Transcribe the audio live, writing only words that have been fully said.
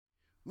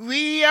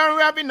We are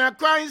having a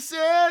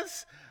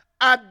crisis,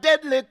 a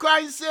deadly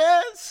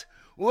crisis.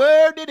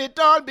 Where did it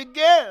all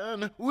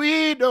begin?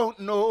 We don't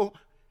know.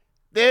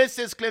 This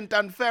is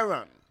Clinton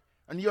Ferron,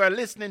 and you are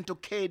listening to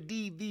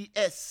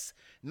KDVS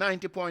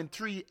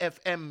 90.3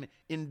 FM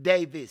in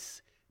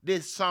Davis.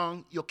 This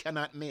song you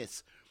cannot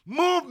miss.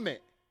 Movement.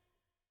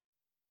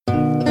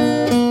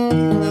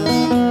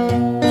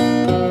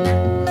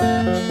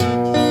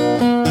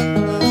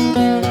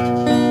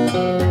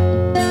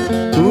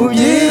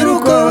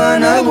 Rubyiruko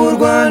bana b'u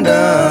Rwanda,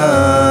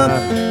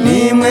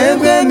 ni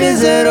mwebwe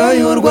mizero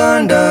y'u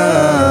Rwanda,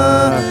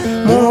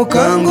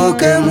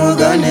 mukanguke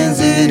mugane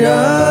inzira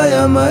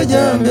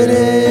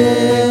y'amajyambere.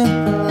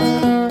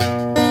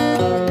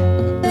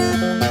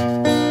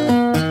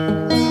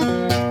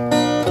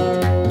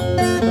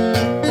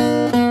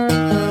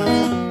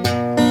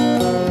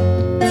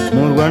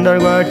 Mu Rwanda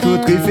rwacu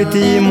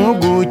twifitiye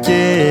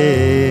impuguke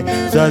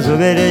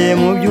zazobereye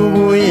mu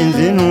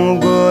by'ubuhinzi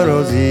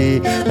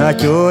n'ubworozi, nta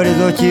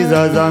cyorezo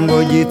kizaza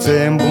ngo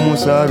gitsembe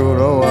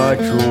umusaruro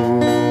wacu.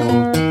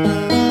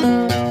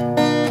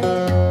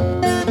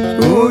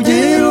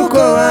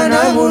 Rubyiruko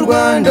bana b'u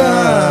Rwanda,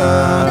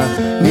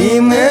 ni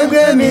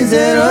mwebwe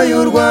mizero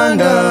y'u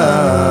Rwanda,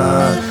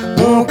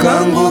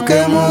 mukanguke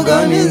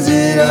mugane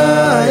inzira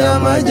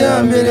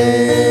y'amajyambere.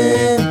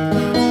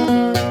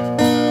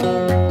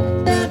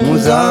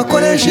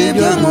 Muzakoresha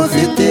ibyo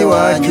mufite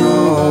iwacu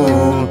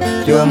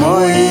byo mu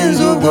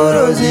buhinzi,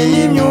 ubworozi,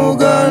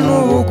 imyuga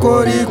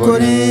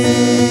n'ubukorikori.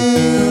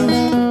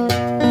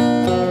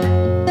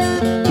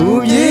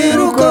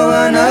 Rubyiruko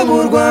bana b'u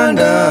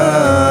Rwanda,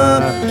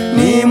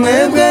 ni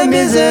mwebwe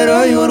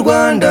mizero y'u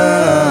Rwanda,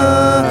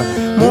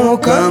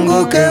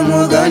 mukanguke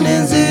mugane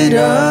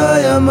inzira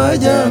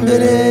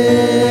y'amajyambere.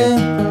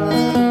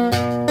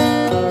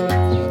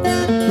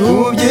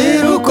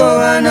 Rubyiruko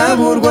bana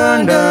b'u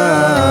Rwanda,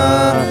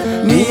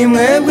 ni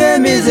mwebwe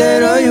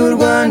mizero y'u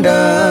Rwanda,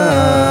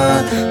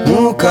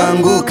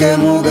 mukanguke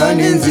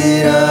mugane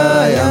inzira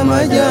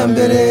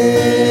y'amajyambere.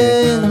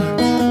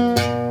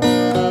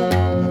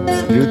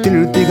 Rutini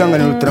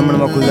rutikangana rutaramana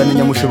makuzana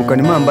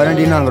nyamushibukana impambara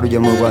ndi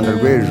intangarugero mu Rwanda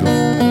rw'ejo.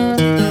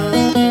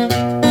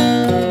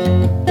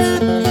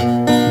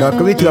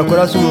 Ndakabiti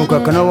gakora hasi umunuka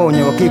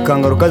akanabonye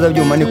bakikanga rukaza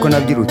byuma niko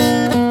nabyirutse.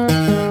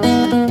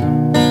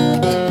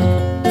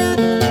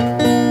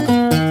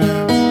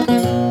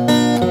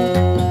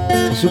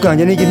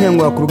 Isukanje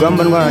n'igintengwa ku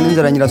rugamba ndwana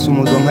n'inzara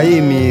nyirasumuzo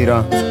nkayimira.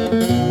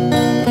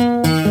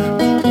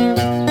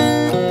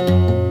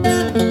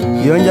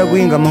 Iyo njya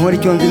guhinga amahoro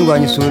icyo nzi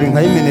ndwanya isuri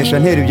nkayimenesha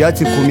ntera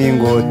ibyatsi ku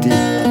mingoti.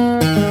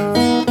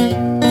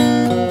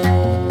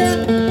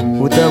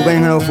 Ubutabwanye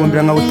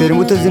nkanabufumbira nkabutera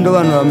imbuto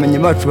z'indobanure abamenyi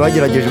bacu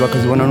bagerageje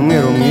bakazibonana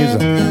umwero mwiza.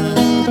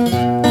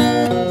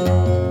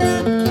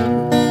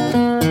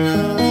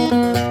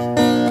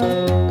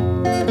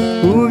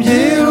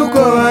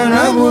 Rubyiruko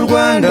bana b'u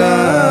Rwanda,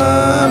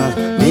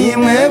 ni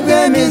mwebwe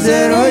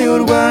mizero y'u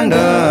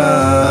Rwanda,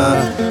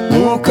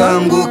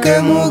 mukanguke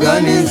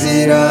mugane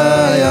inzira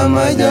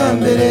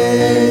y'amajyambere.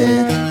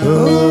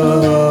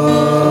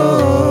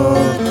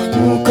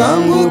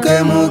 Mukanguke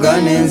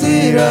mugane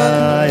inzira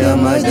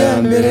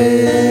y'amajyambere.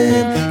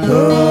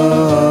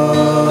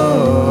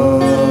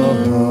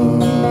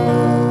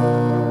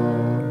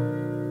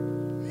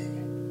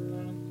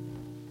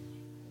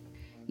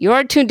 You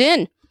are tuned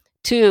in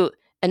to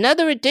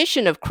another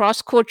edition of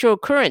Cross Cultural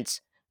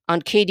Currents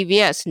on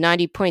KDVS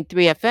 90.3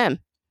 FM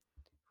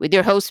with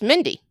your host,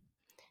 Mindy.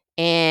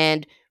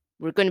 And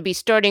we're going to be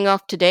starting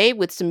off today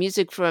with some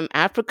music from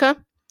Africa.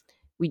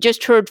 We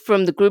just heard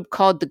from the group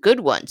called The Good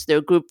Ones. They're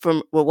a group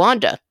from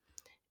Rwanda.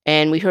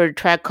 And we heard a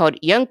track called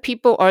Young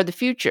People Are the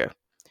Future.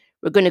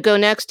 We're going to go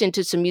next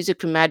into some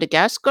music from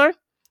Madagascar,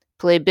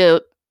 play a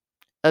bit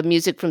of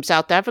music from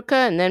South Africa,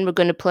 and then we're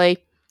going to play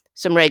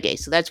some reggae.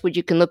 So that's what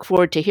you can look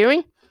forward to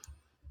hearing.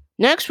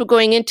 Next, we're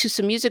going into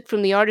some music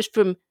from the artist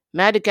from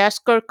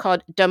Madagascar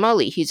called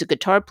Damali. He's a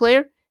guitar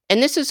player,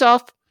 and this is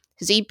off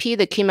his EP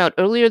that came out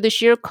earlier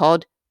this year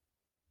called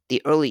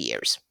The Early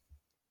Years.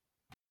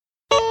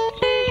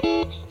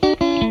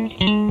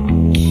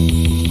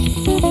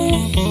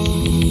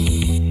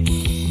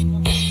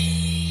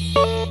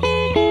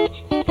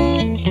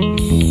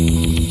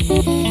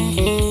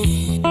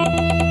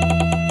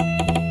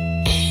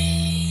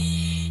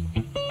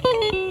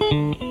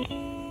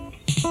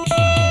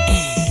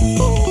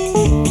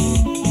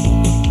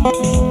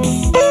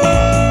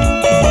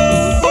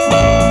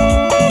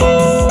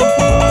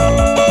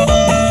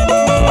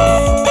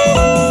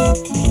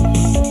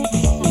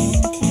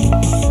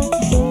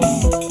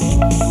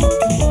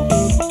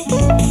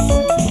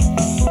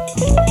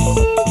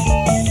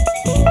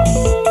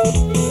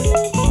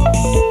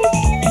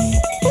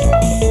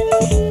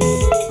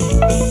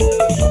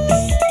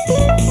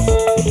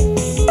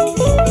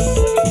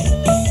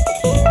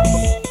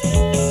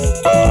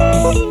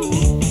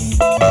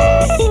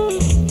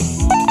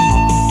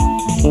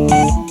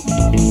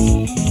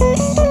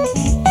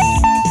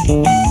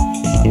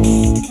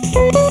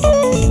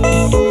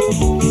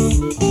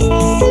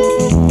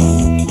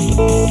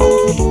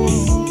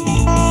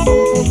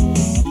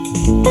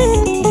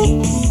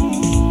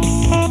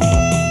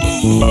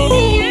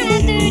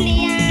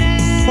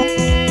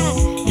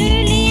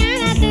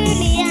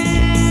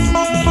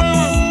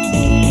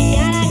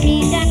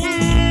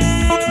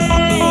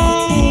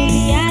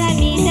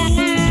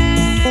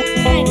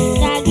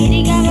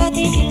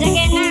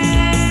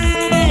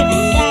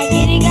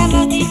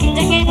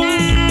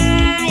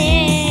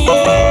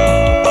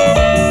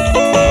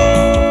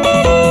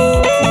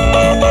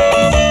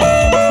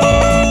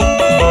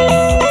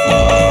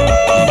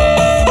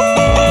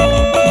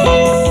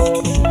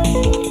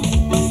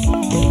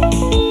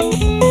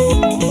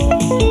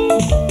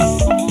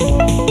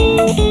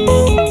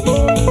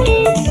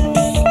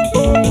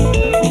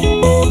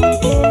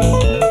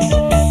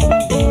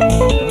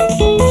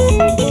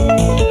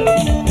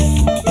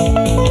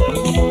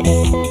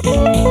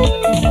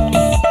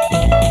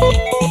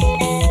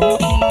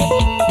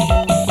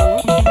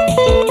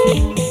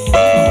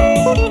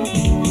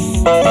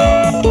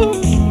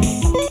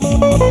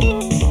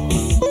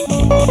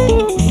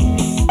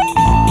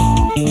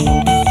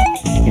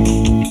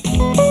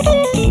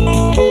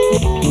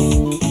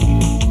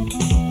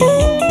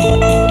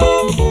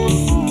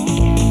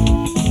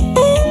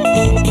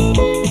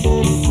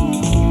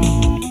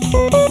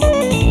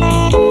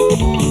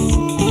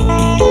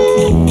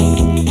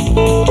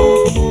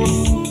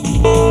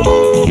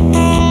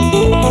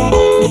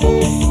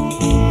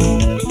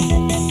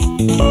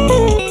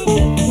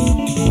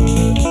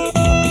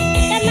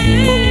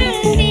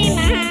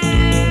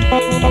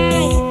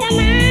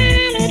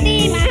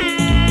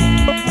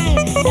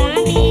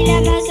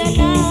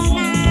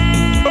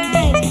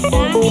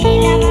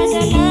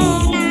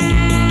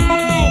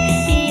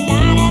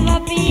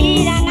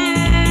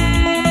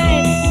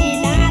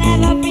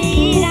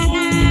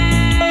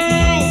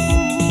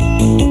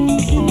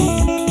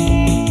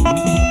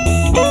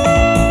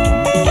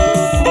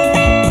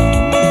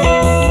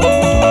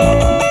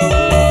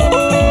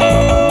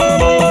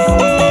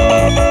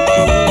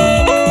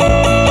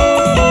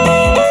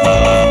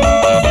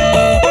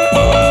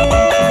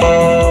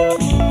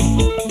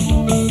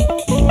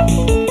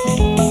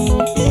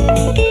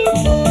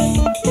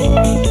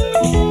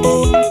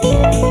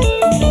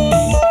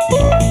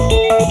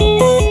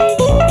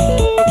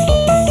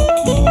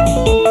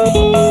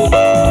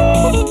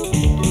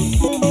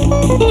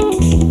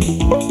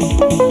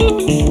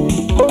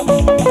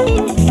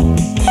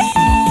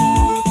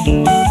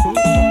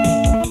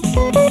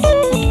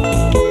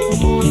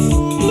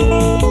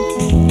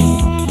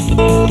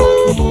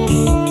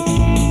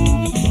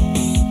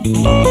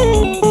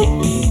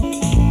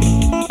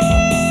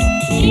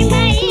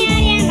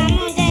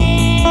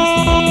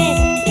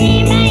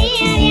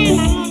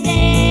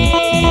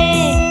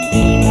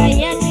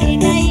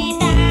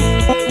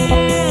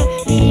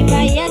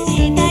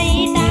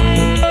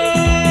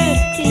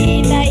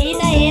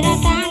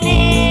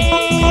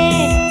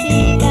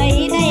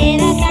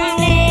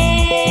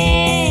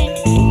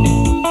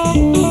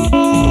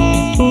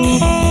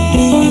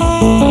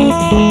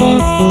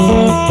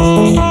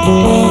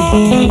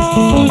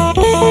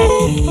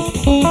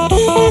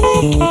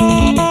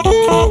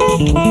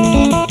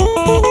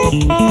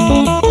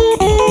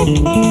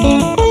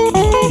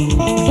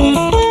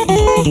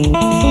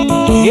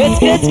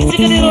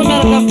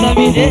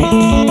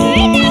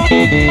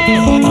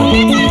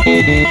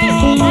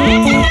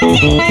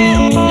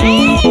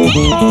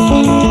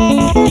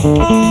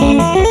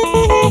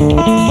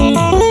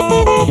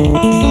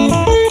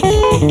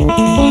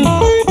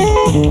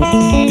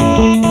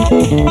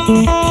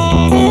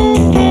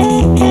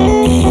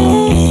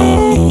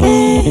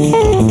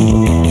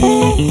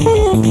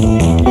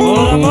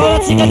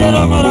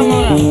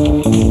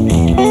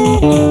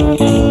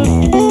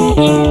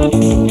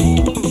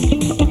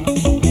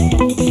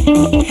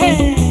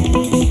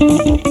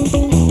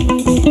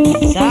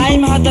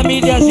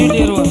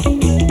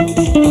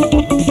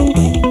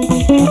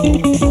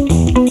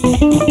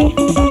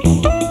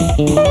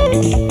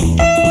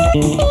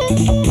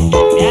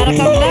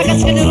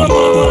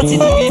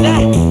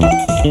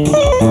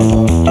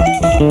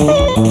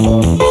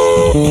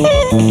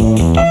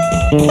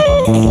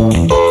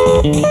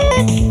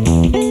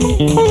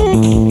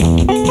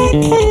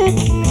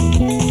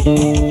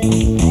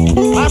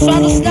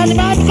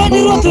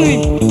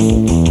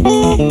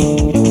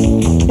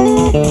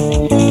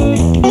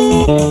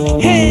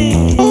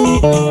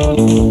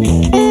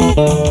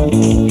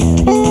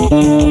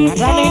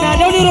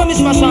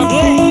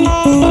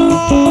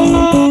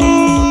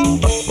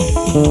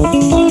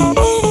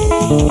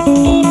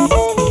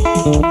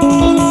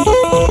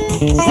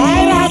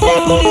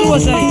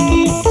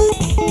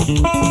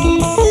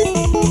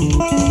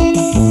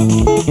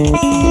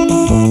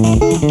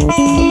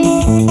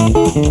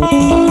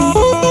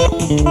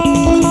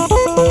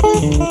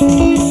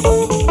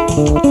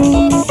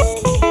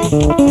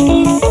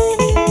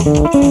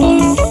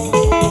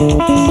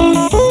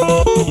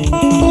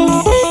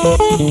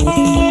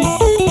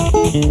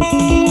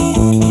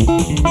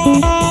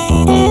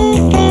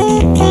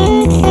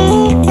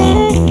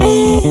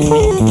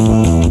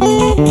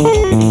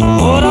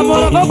 Ora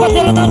mora vamos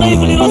bater na nave,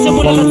 ele não se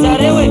mulher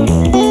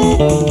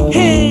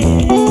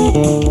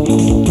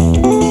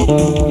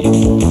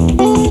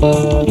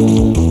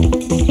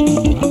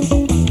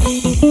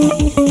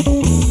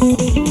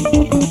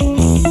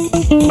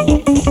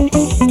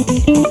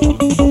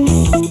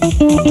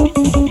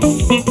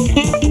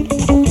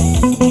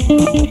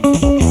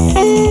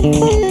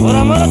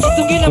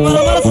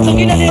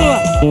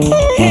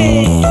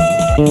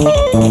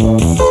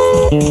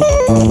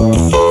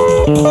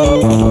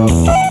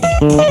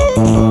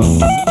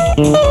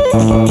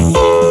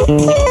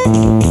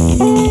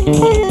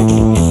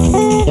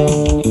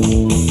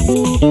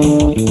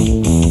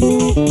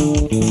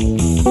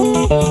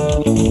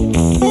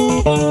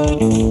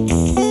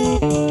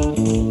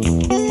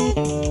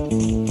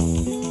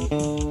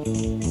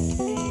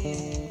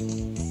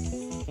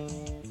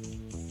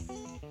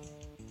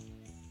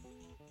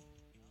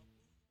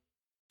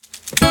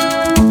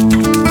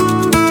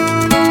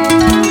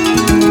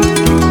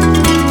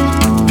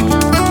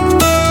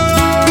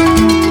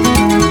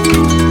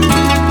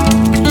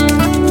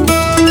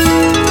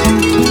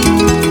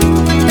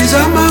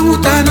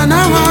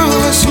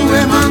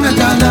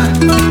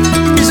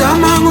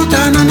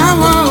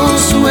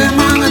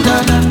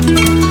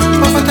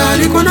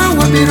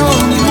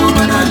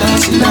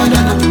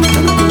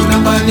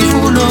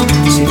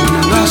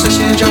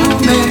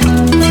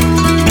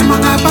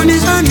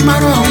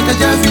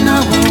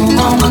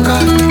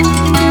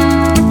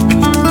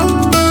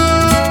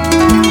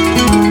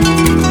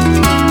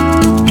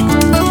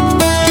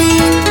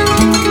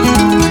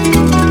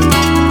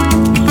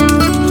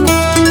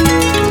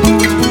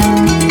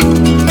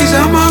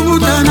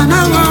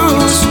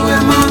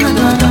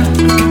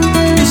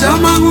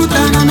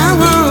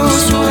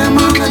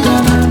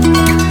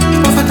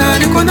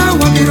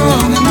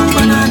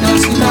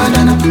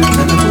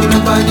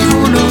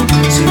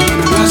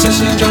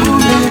masasinja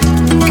umbe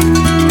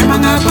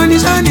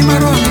emangapanisani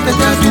maromi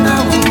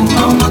tatafinawo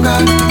au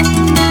magana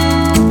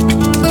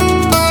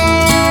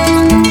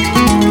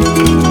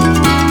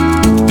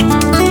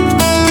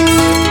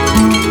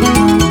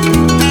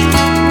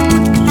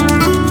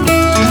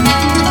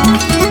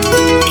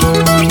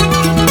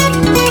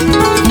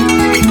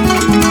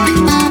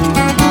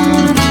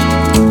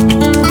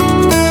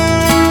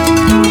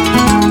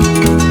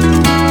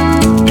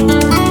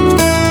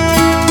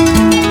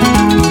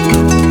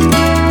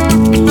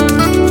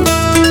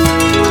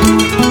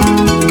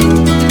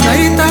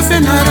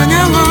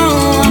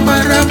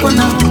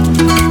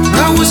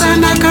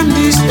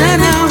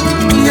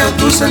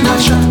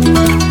Sanasha,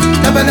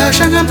 Labala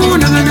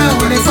Shangapuna,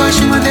 what if I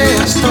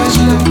shimade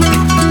Astasia?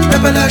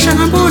 Labala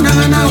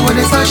Shangapuna, what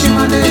if I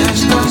shimade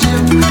Astasia?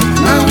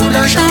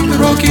 Naula Sham,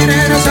 Rocky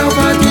Rera,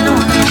 Salvatino,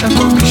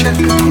 Shakomisha,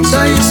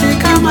 Saisi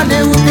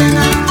Kamade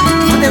Upena,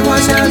 and there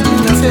was a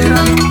Duna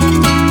Ferra.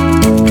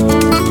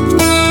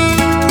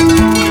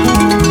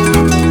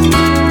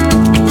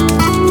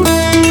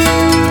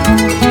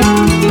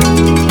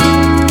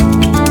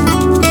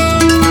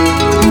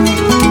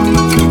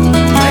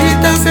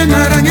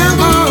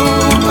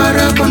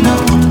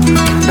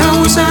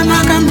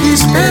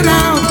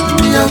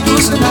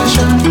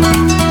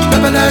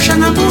 Babalasha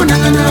na puna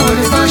na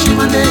wale fashi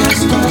mande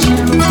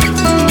astajia.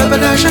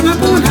 Babalasha na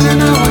puna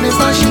na wale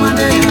fashi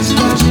mande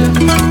astajia.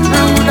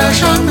 Na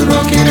udasha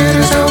roki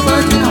rere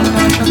saubati na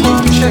udasha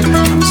komishe.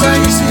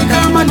 Saisi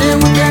kama de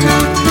utena,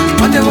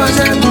 mande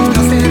waze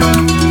muna fera.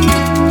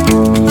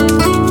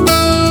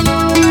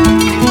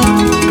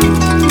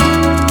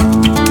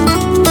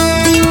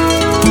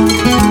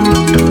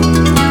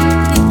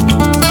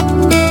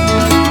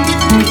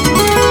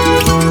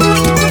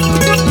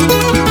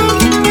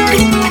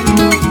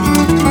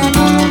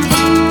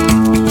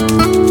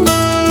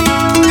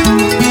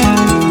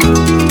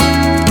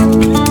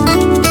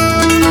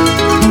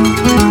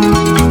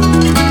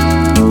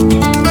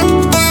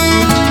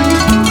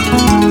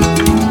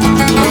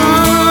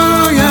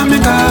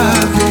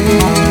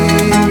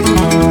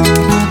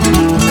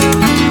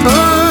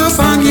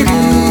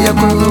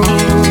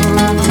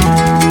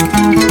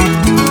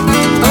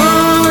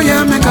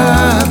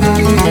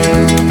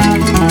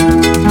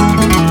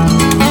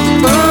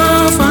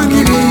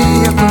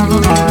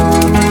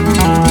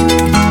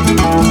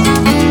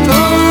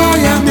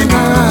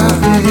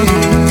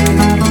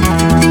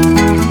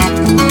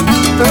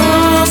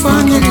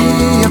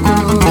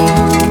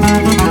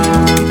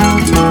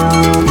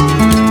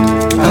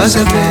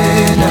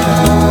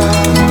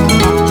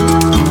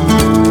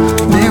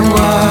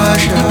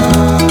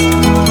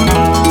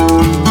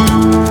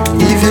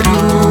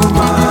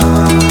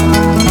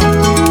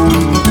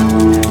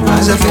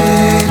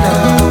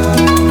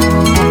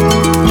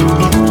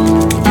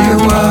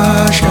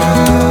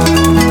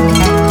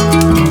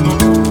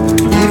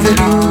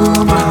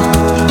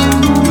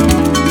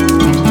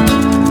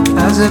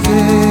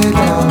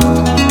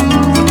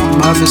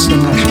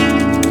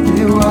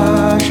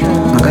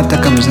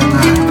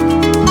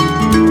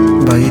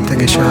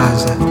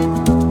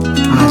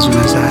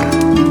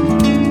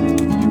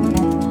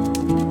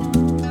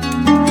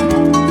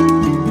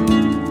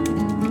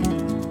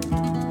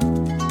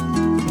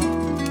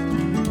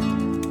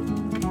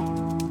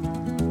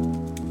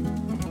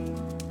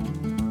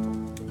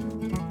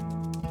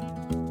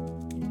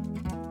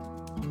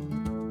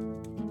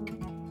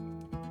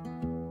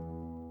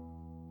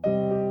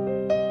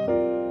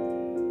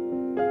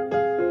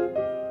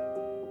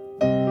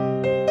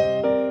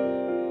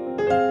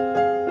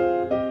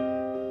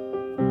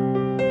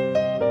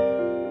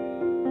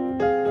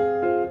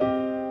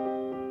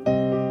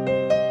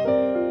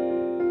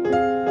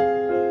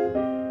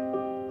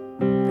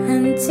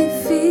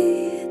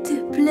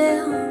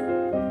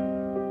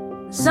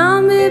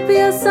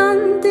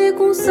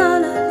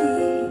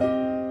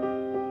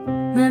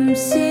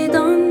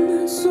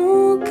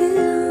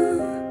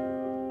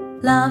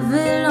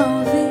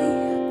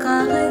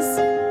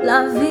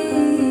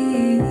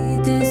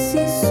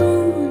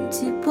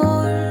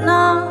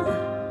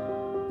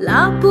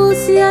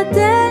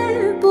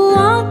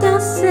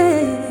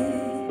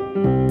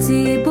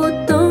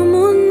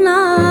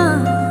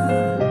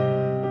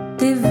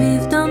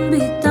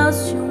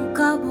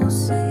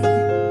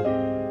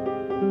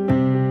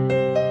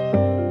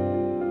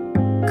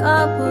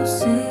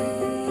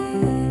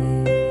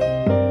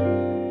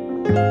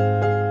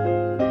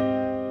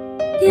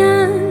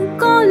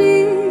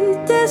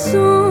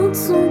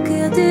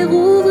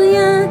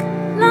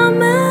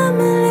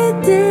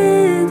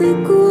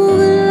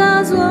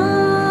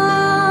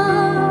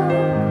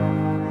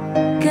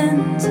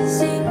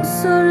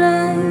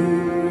 Soleil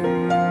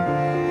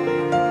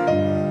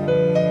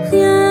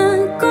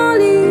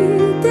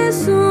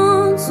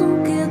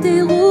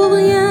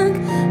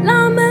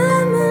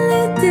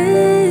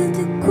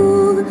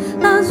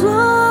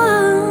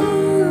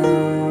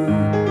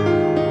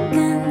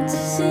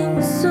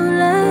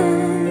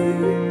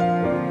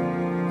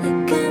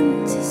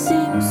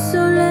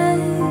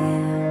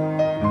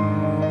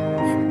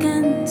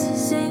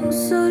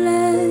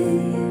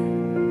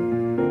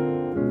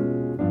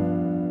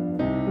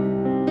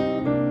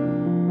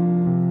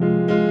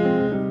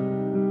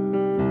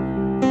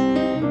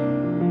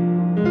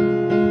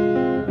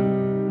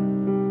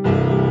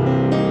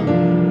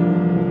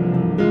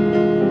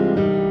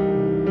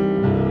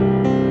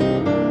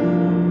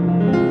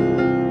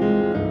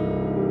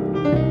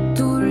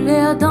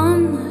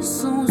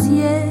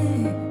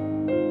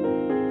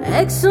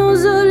avec son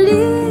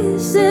joli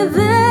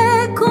CV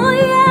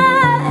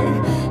cognac,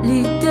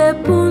 l'idée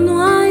pour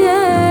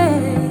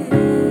noyer,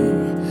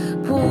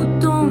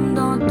 pourtant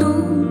dans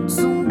toute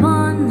son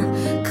bonne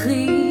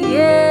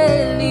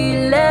crier,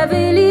 l'élève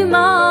et l'image,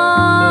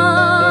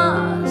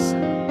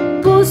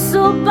 pour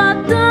son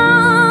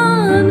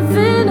patin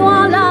fait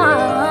noir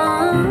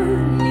là,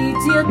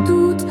 l'idée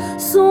toute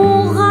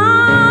son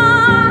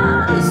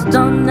rage,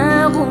 dans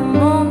un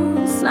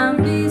romance la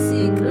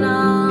musique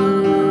là.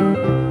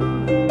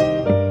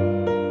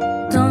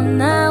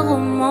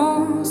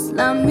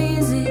 La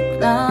musique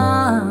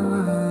là.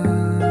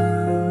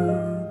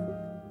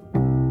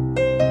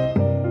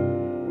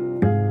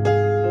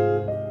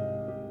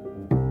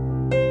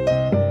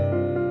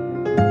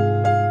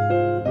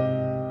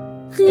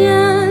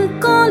 Rien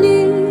qu'en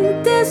lit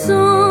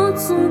descend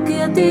son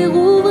cœur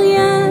déroule,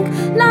 rien que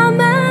la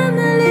même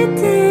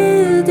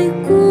l'été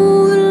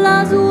découle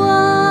la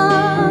joie.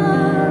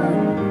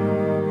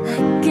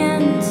 I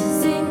can't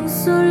sing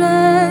soleil.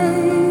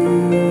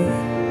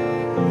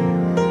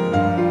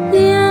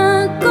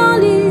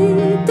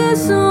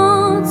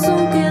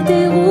 Son cœur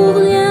déroule,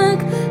 rien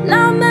que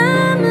la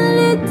même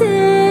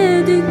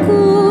l'été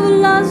découvre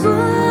la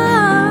joie.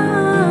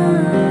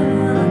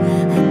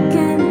 I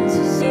can't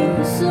sing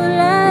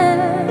soleil.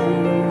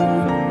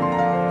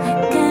 I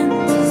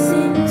can't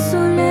sing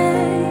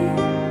soleil.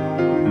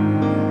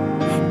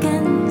 I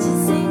can't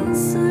sing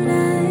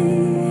soleil.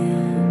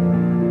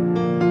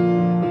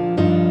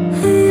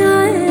 Hey,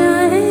 hey,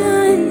 hey,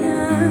 hey,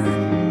 hey,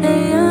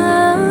 hey.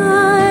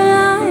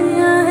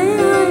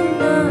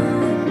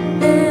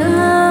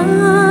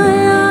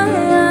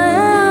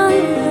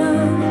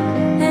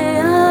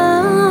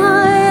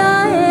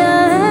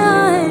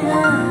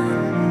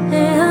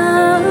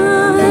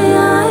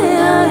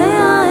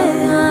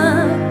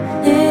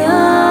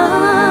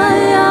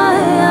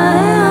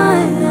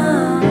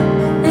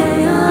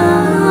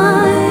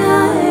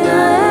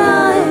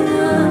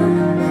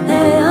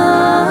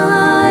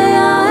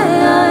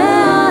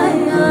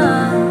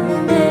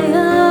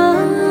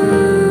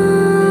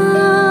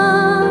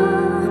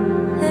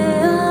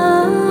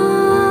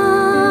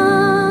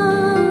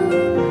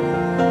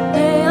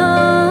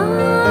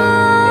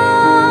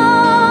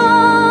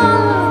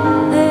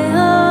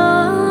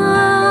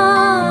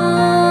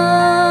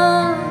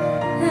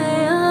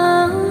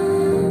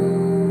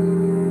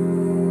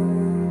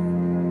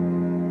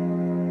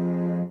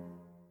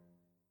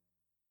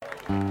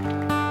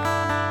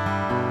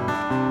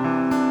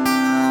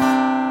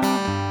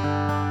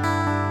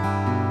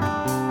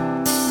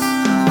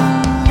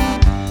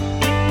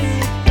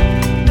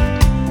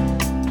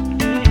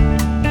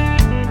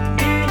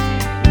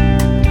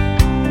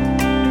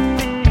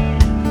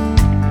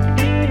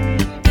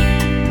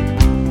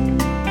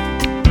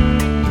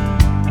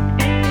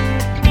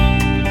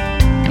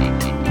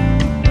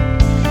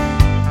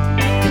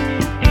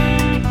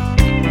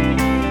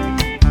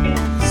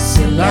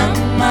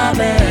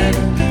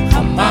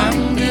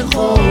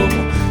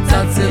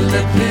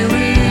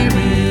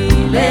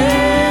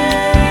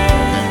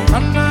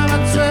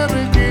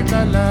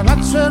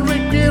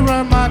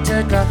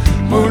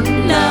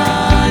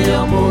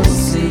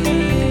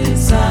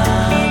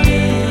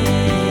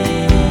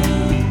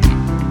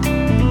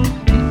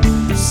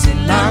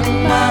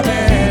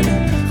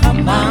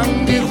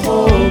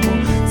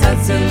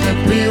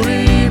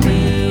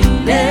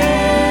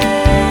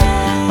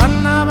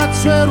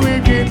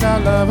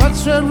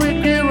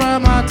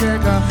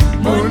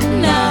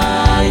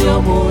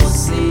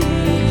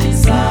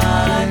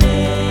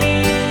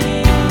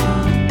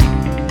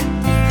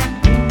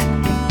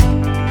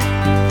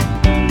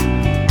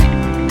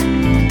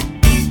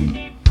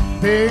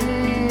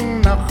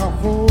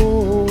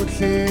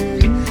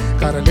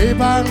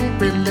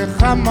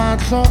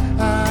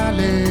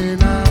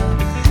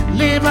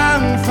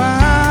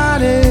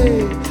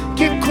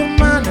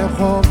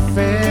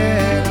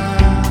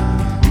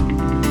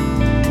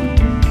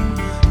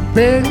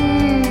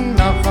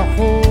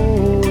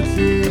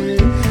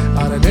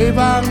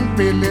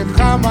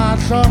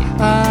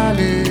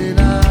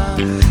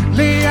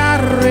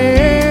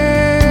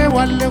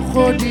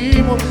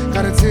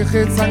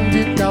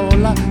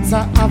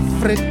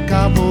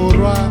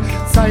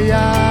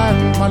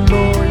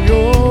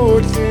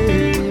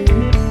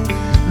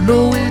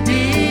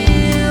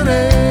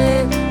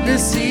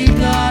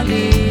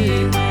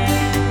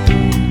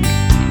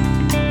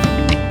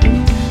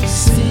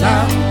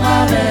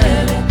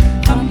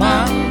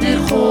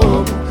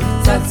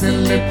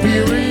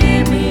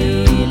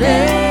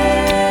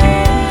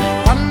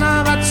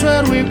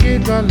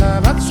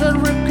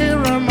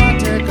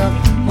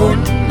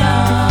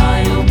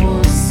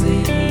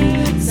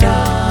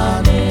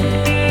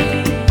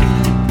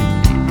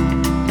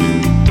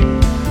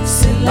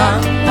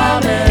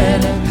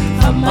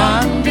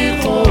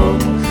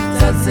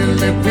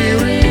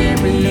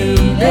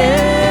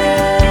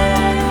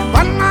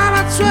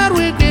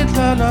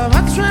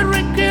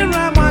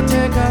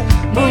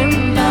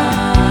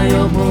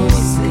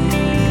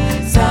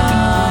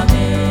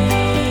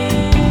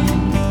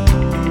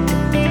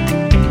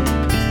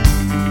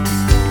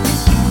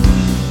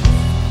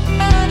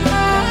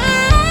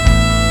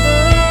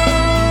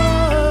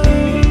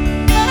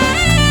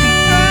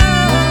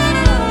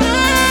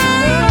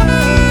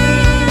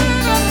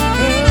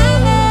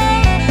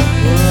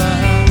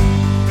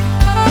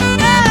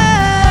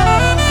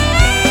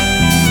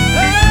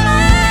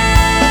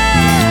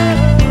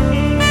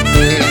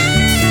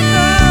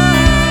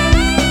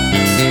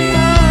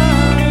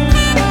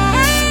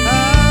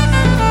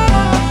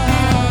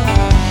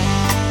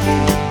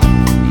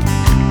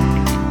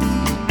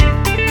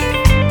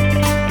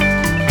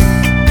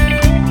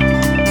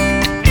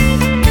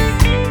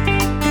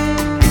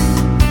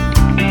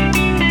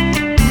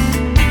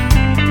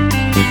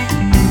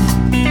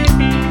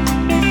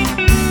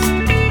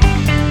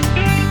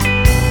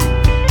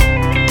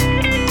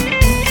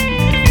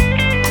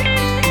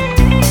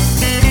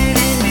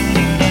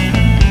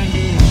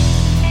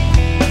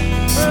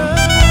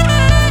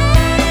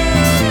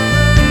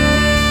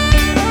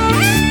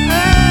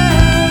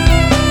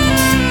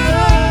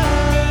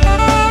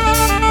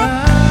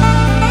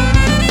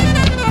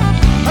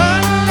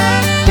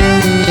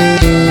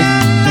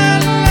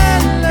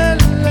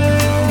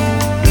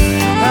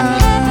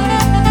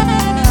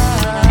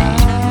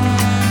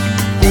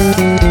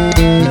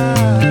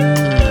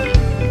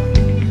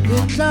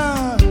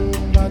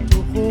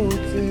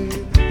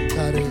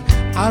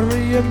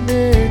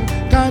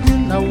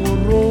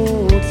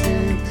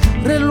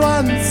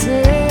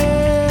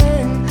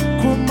 dancing,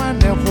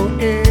 kumane go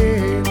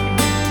in.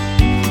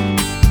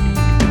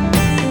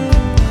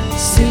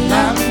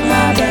 Silang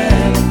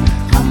mabel,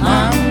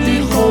 amang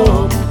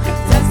lihom,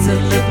 that's a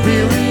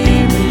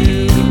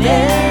lipirimine.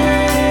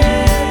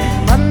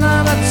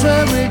 Banana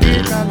cherry,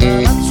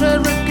 banana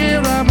cherry,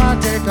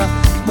 kiramateka,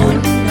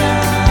 muna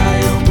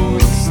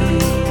yomusi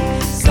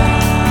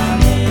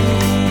sane.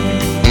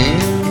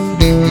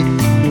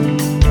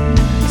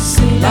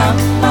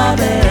 Silang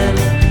mabel,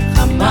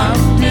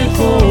 amang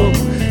lihom,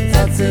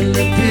 that's a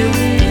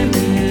lipirimine.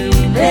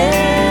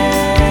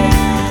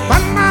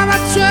 Banana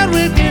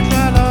cherry,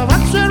 banana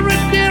cherry,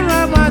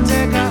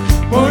 kiramateka,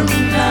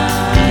 muna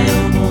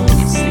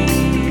yomusi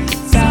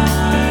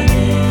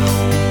sane.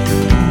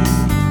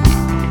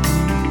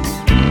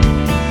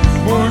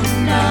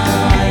 Muna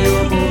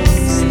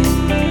yomusi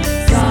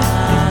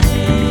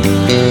sane.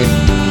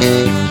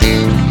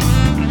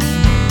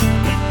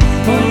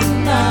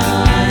 Muna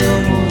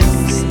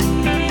yomusi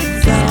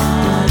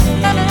sane.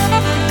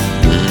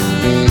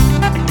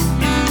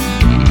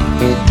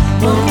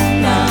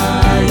 Muna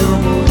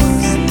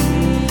yomusi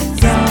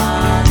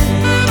sane.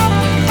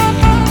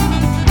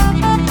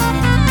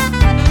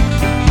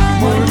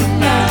 Muna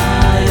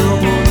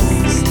yomusi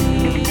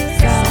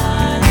sane.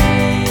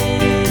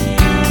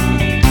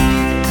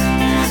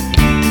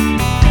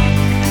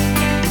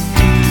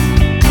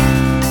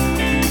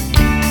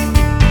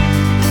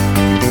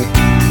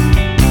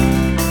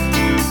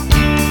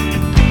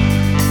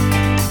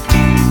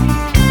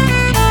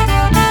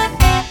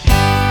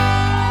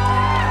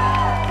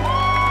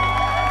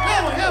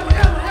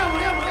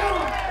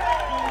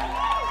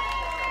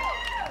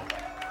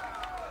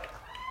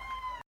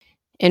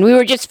 And we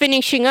were just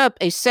finishing up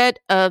a set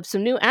of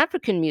some new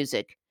African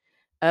music.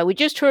 We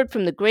just heard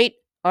from the great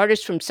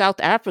artist from South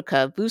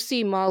Africa,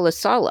 Vusi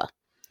Malasala.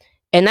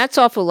 And that's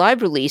off a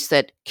live release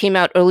that came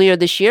out earlier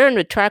this year. And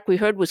the track we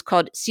heard was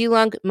called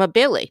Silang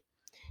Mabele.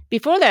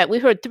 Before that, we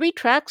heard 3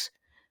 tracks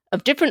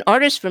of different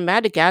artists from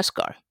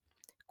Madagascar.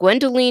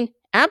 Gwendoline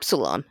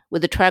Absalom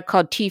with a track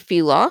called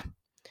Tifi Law.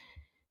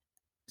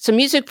 Some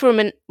music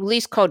from a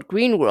release called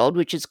Green World,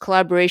 which is a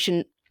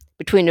collaboration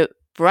between a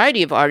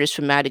variety of artists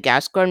from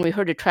Madagascar. And we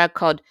heard a track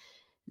called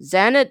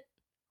Zanat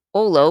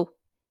Olo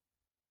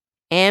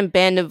and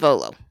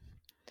Bandavolo.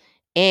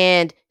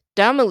 And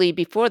Damali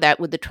before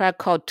that with the track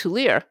called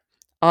Tulir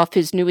off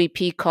his new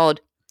EP called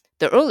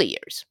The Early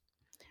Years.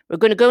 We're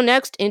going to go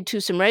next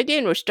into some reggae,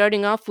 and we're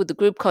starting off with a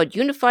group called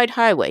Unified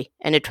Highway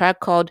and a track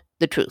called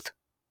The Truth.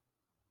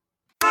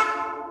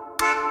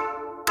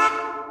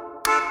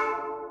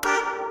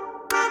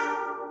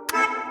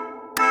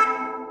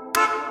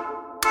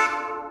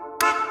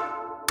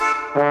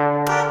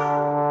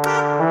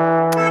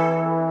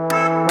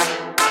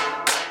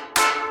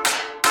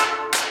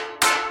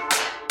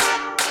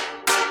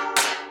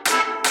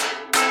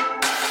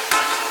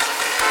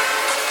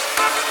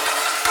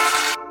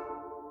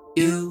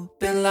 You've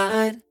been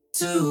lied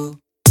to.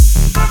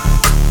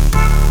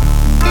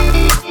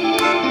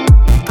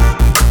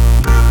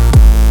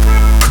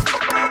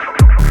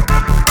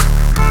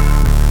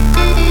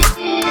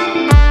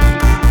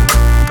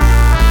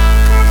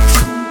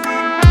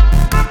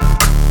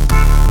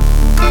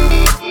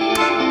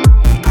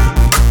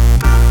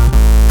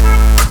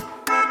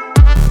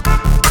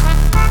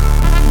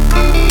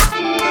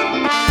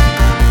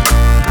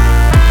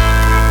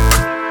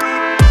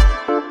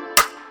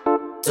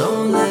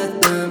 Don't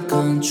let them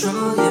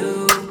control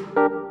you.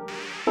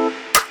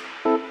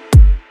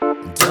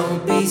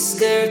 Don't be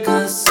scared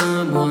 'cause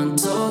someone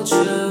told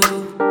you.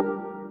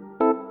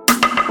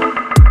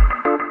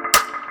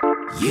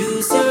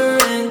 Use your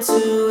intuition.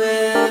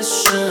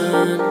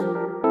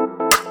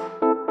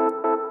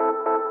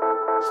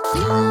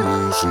 There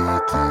is a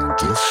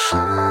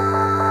condition.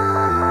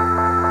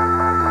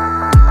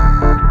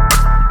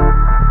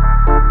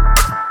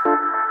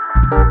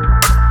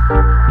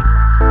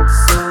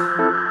 So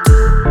do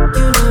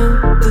you know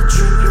the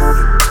truth?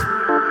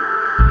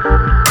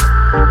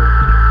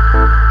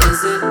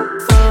 Is it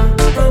far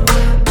from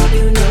what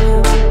you know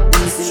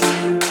is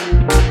true?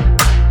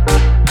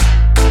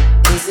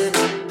 Is it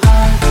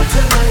hard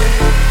to let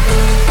go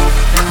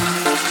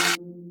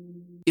now?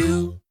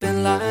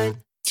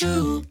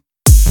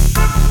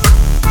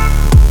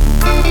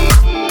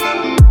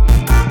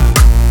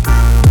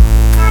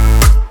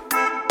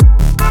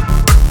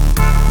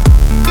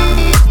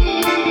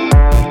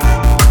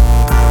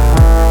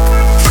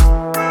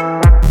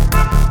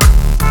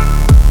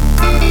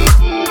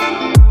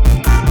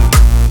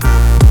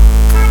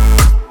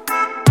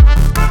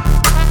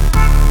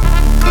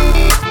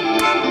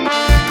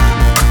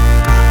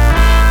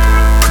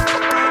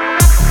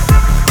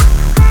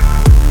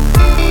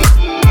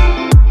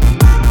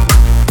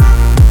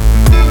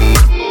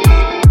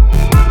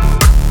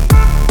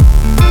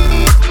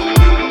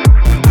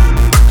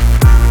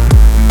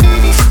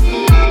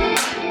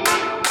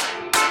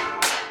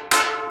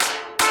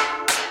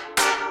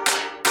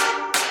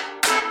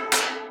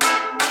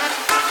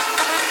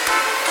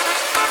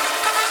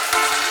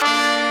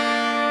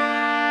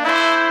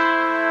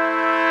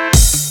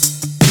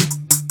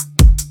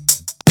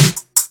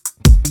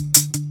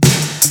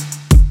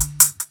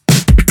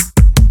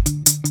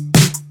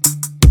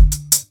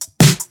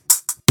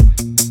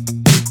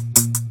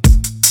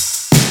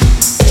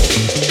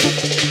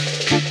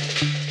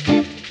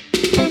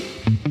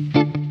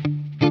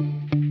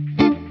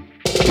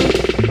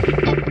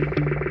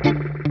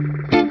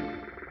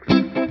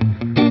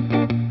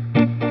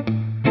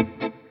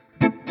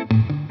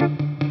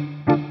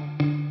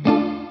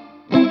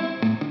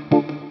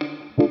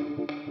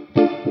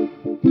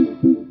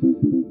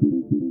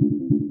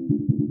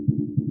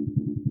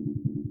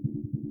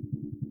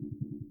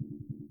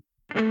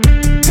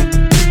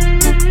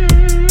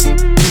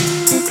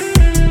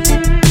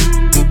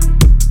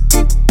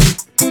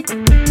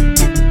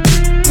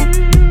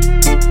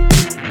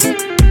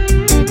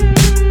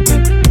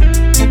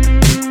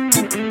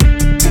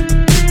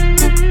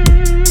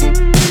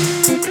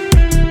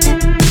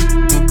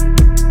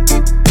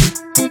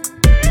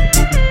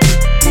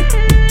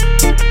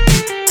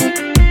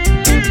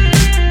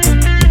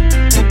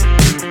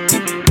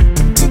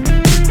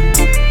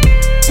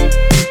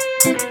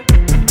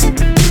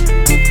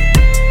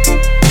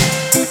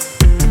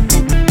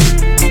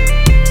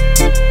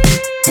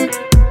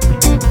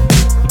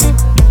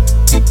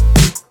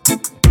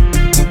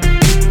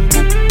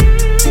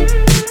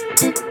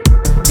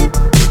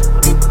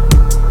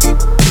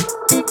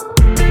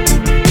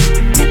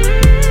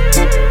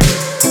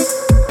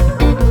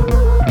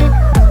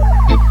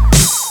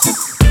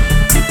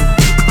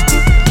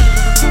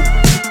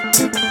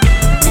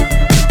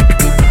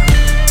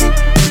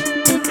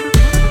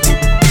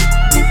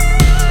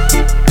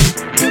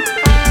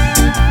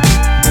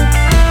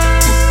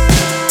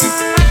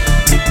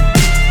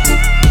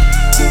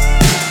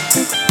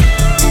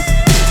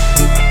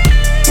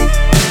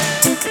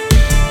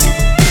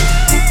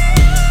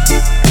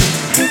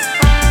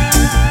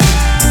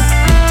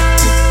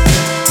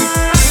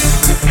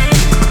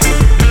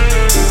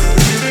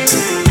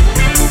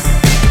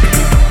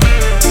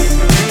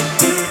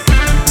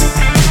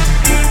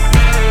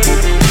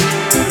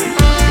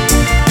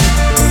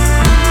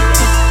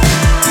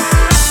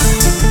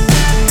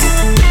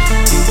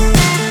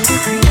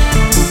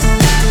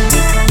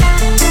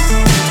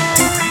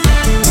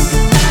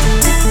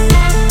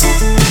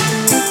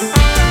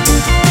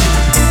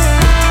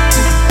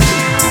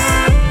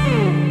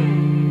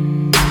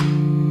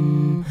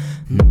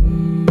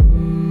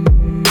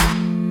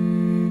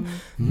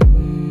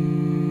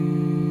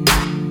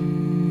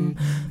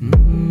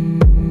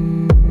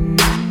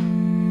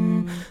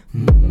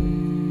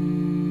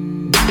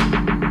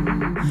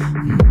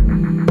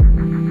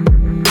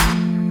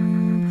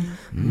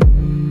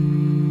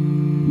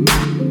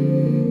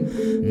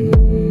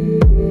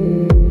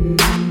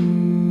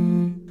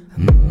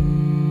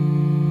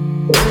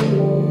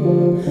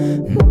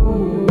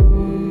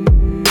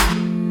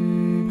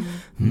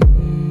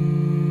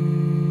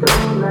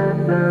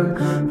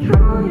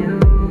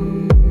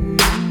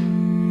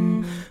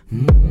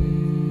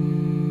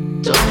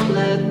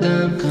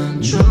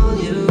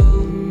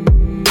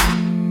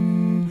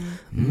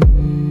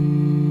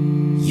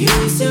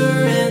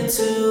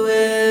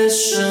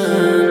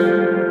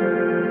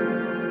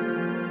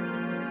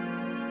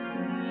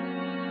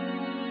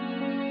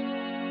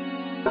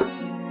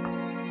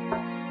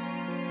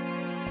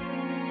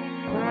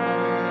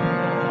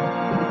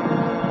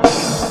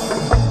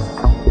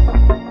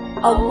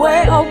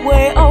 Away,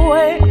 away,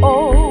 away,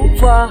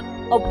 over,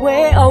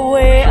 away,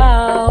 away,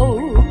 out.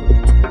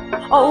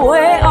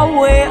 Away,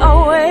 away,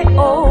 away,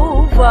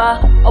 over,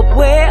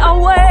 away,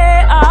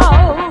 away,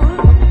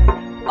 out.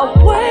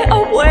 Away,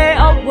 away,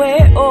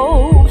 away,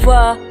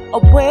 over,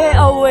 away,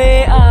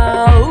 away,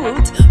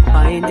 out.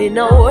 Finding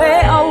a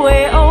way,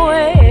 away,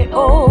 away,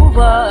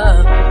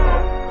 over.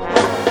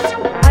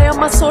 I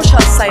am a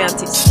social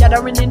scientist,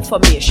 gathering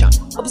information,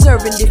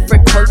 observing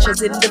different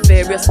cultures in the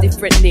various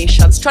different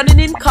nations, turning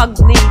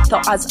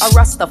incognito as a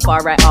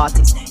Rastafari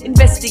artist,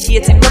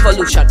 investigating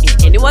revolution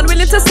in anyone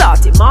willing to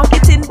start it,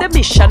 marketing the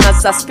mission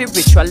as a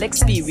spiritual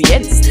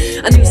experience,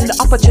 and using the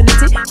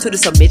opportunity to do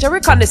some major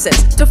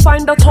reconnaissance to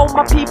find out how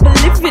my people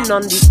living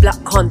on this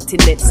black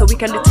continent, so we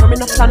can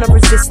determine a plan of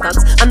resistance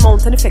and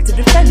mount an effective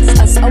defense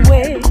as a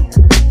way.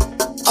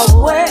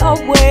 Away,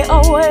 away,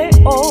 away,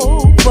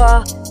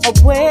 over,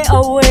 away,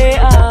 away,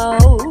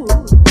 out.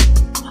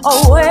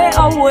 Away,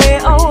 away,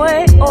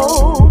 away,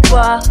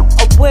 over,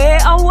 away,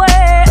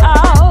 away,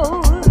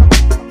 out.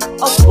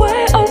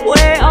 Away,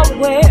 away,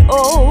 away,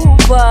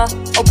 over,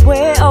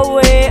 away,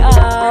 away,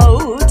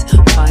 out.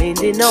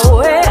 Finding a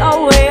way,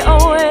 away,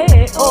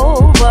 away,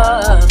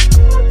 over.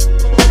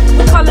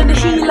 Calling the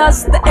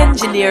healers, the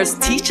engineers,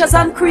 teachers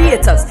and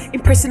creators,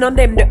 impressing on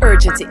them the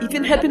urgency,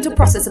 even helping to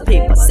process the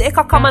paper. Sake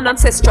of common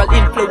ancestral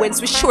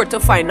influence, we're sure to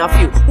find a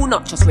few who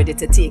not just ready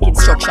to take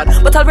instruction,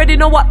 but already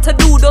know what to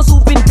do. Those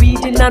who've been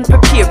reading and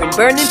preparing,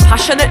 burning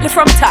passionately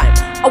from time,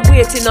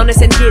 awaiting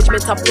honest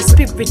engagement of the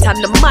spirit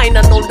and the mind,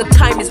 and all the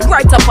time is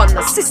right upon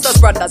us. Sisters,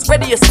 brothers,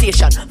 ready your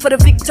station, for the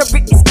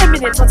victory is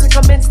imminent. Once we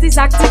commence these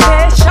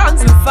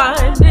activations, we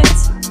find it.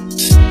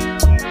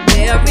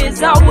 There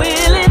is a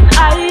willing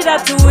eye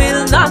that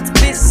will not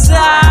be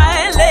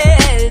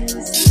silenced.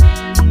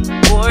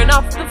 Born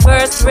of the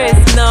first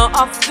race, now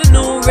of the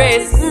new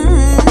race.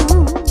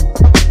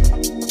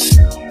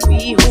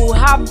 We who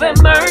have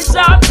emerged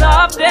out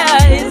of their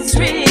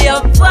history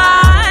of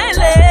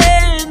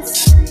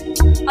violence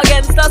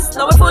against us,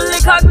 now we're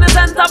fully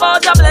cognizant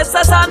about the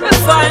blessings and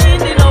we're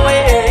finding a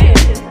way.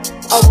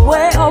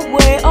 Away,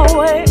 away,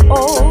 away,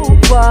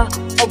 over,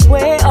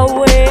 away,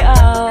 away,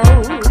 out.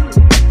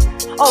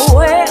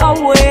 Away,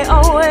 away,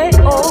 away,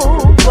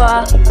 over,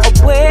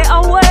 away,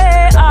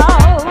 away,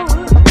 out.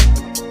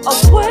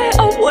 Away,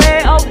 away,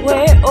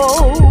 away,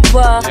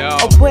 over,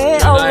 away,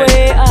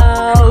 away,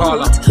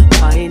 out.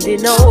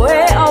 Finding a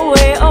way,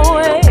 away,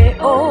 away,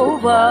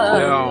 over.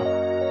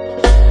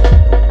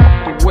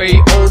 The way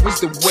over's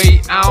the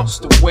way out's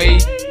the way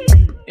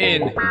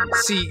in.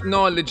 Seek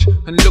knowledge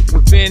and look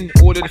within.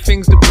 All of the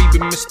things that we've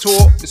been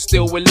mistaught, but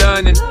still we're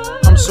learning.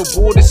 I'm so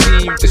bored of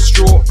seeing you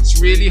distraught,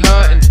 it's really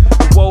hurting.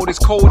 The world is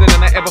colder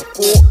than I ever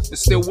thought, but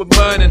still we're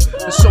burning.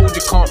 The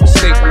soldier can't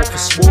mistake war for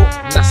sport,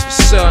 and that's for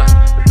certain.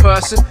 The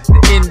person, the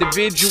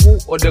individual,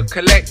 or the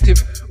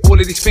collective, all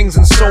of these things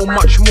and so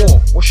much more.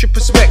 What's your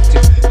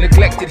perspective?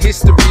 Neglected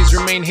histories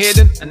remain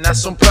hidden, and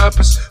that's on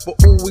purpose. But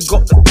all we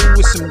got to do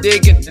is some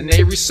digging, and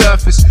they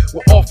resurface.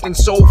 We're often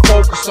so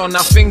focused on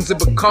how things have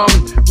become,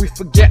 we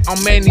forget how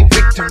many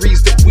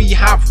victories that we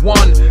have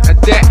won. A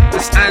debt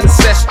that's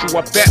ancestral,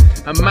 I bet.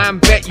 A man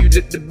bet you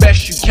that the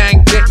best you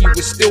can get you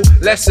is still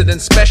lesser than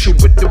special.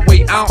 But the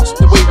way out's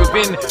the way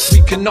within.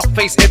 We cannot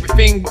face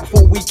everything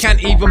before we can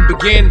even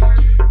begin.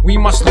 We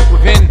must look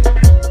within.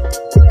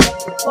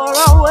 For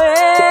a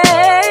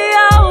way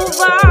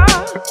over,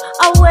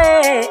 a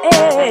way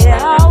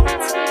out.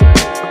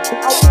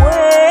 A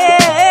way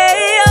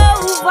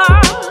over,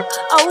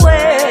 a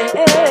way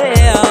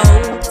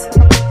out.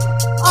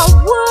 A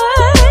way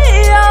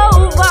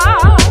over,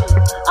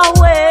 a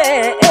way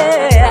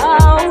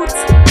out.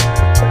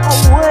 A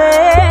way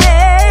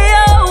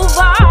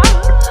over,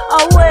 a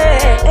way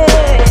out.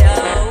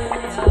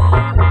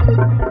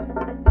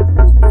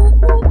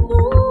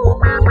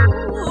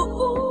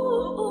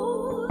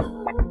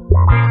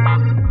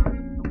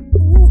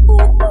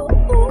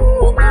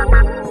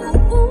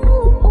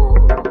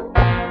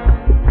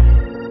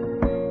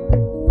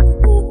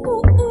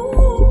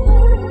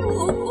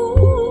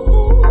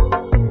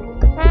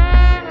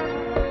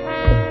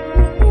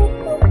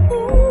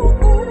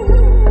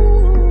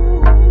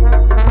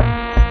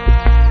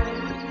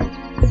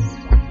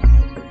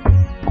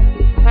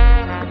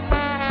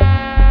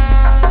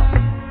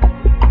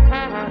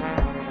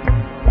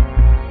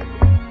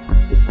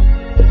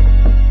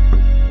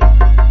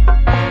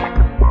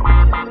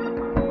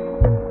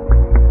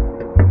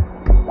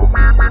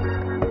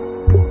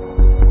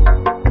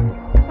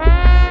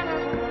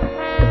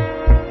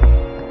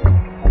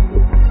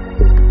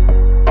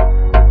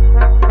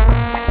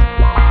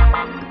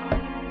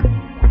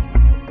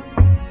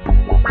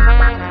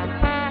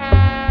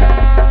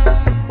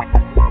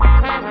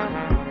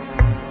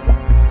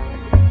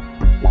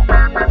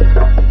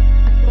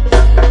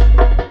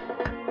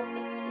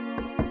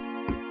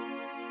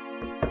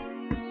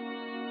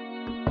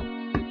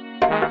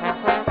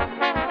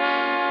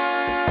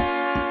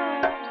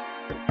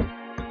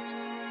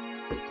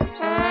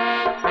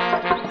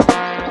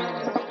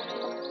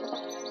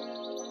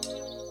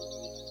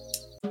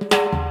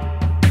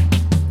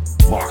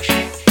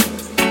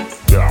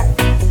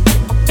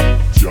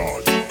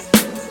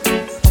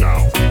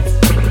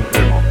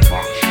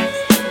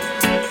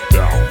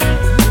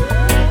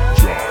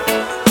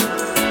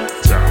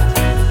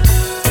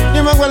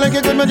 like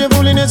you good, but you're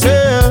fooling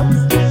yourself.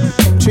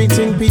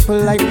 Treating people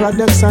like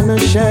products on a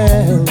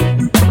shelf.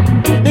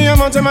 The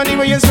amount of money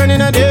where you spend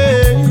in a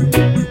day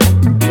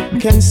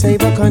can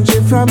save a country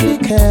from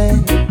decay.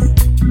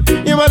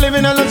 You are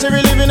living a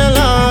luxury, living a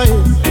life.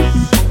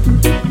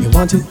 You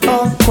want it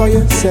all for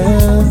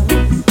yourself.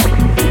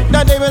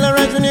 That day will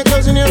arise when you're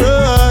closing your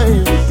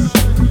eyes.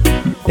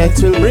 That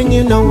will bring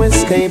you no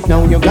escape.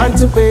 Now you got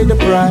to pay the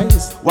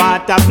price.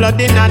 Water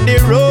flooding on the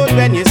road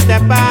when you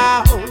step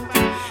out.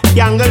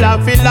 Jungle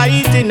of a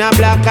light in a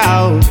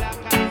blackout.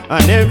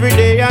 And every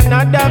day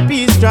another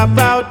piece drop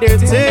out. They're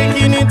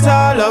taking it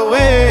all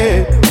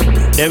away.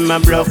 Them a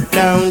broke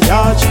down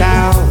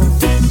Georgetown.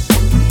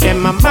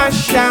 Them a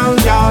mash down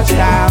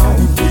Georgetown.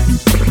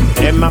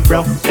 Them a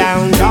broke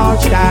down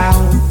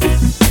Georgetown.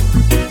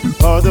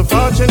 For the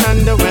fortune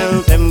and the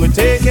wealth, them we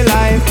take a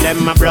life.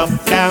 Them a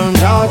broke down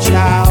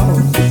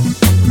Georgetown.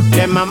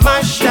 Them a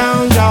mash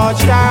down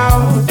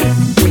Georgetown.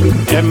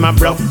 Them a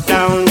broke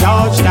down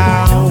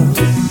Georgetown.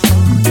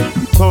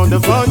 For the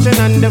fortune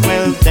and the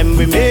wealth, them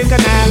we make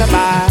an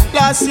alibi.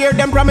 Last year,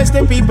 them promised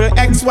the people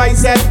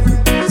XYZ.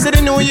 So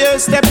the new year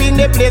step in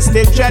the place,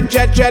 they dread.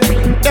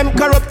 Them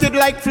corrupted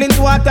like Flint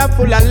water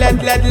full of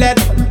lead.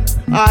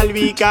 All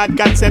we got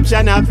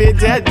conception of it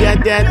dead.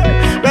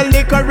 Well,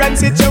 the current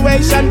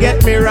situation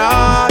get me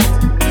wrought.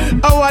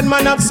 One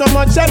man have so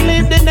much and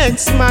leave the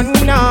next man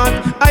not.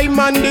 I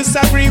man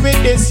disagree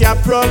with this, your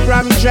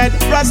program dread.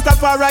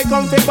 Rastafari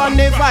come fi burn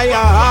the fire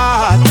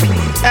hard.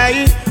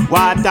 Hey,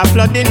 water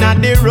flooding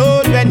on the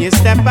road when you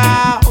step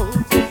out.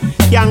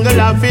 Jungle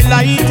of a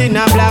light in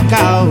a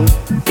blackout.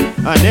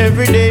 And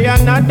every day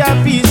another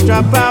piece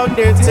drop out.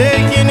 They're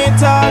taking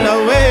it all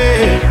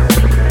away.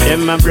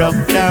 Them a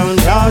broke down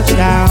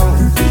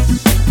Georgetown.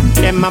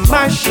 Them a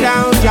mash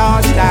down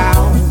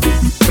Georgetown.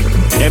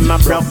 Them a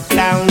broke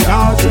down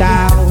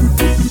Georgetown.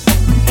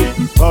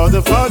 For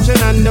the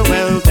fortune and the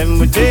wealth, them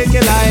we take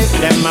a life.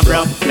 Them a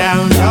broke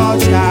down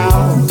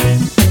Georgetown.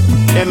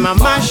 Them a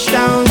mash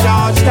down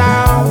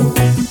Georgetown.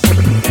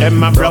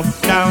 Them a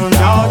broke down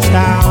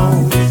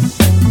Georgetown.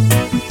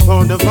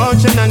 For the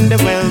fortune and the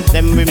wealth,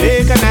 them we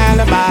make an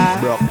alibi.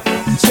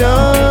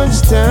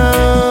 Georgetown,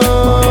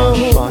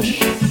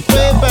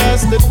 way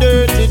past the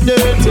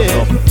dirty.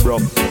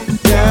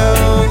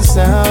 Down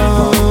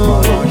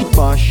south,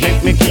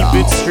 make me keep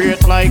it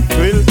straight like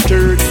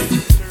 12:30.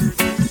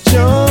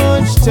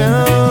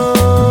 Georgetown,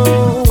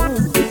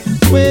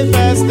 way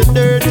past the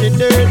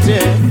dirty.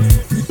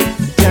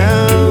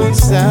 Down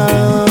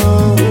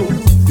south,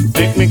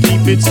 make me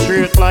keep it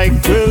straight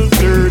like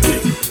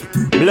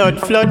 12:30. Blood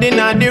flooding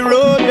on the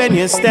road when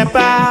you step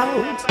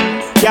out.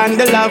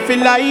 Candle of a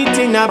light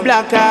in a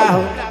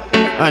blackout.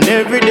 And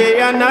every day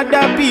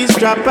another piece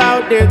drop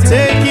out. They're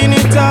taking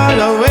it all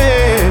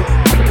away.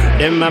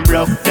 Them a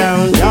broke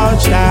down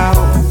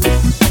Georgetown.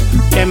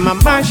 Them a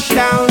mash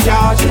down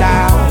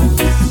Georgetown.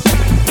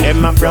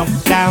 Them a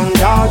broke down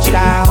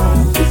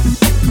Georgetown.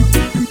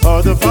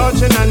 For the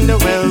fortune and the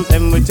wealth,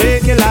 them we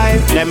take a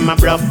life. Them a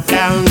broke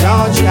down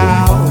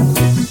Georgetown.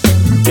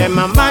 Them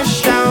a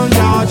mash down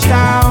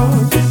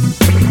Georgetown.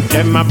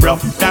 Them a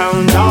broke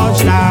down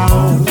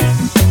Georgetown.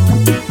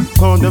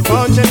 For the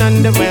fortune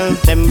and the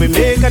wealth, them we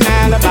make an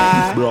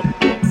alibi. Broke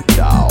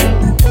down.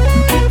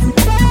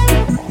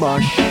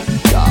 Mash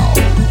down.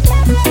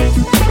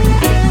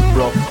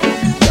 Broke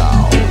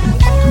down.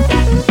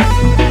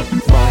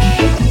 Mash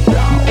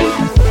down.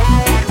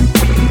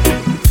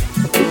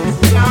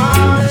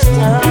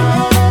 Georgetown.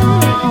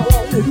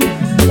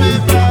 Way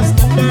past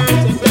the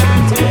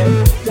dirty.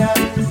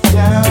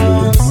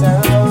 Down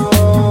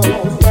south.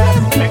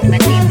 Make me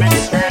keep it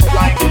straight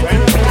like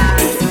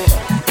 12:30.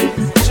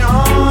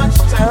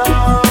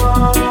 Georgetown.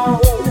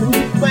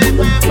 Way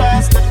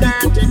past the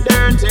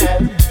dirty.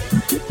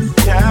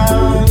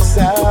 Down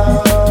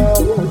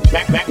south.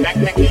 Make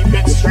me keep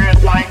it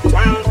straight like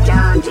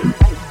 12:30.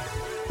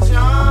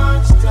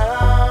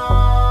 Georgetown.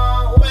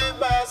 Way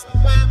past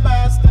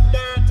the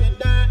dirty.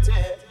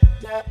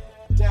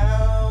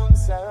 Down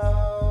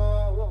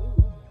south.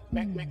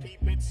 Make me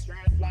keep it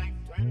straight like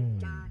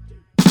 12:30.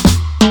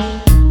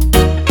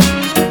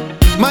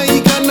 My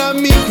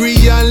economic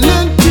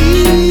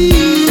reality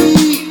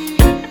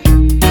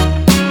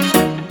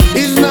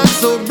is not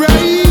so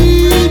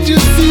bright, you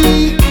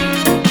see.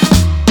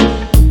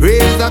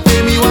 Raise a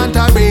pay, me want a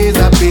raise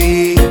a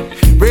pay.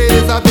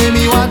 Raise a pay,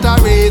 me want a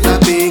raise a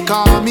pay.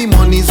 Call me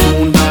money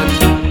soon done.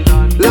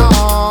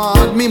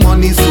 Lord, me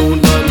money soon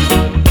done.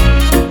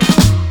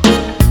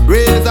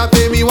 Raise a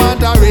pay, me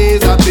want a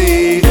raise a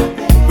pay.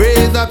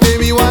 Raise a pay,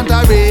 me want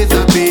a raise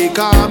a pay.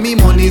 Call me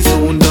money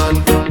soon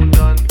done.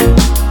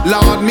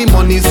 Lord, me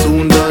money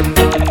soon done.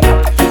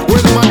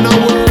 Well, man, I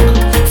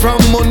work from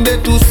Monday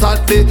to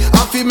Saturday.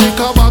 I feel make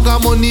a bag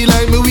of money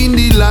like me win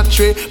the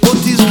lottery.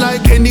 But it's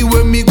like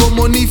anywhere me go,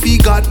 money fi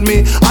got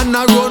me. And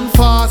I run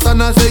fast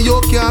and I say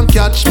you can't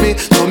catch me.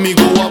 So me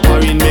go up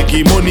and make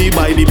money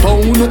by the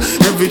pound.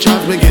 Every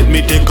chance me get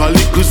me take a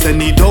little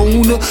send it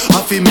down. I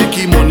feel make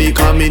money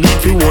cause me need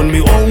fi want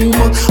me home.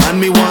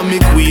 And me want me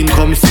queen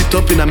come sit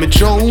up in a me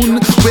throne.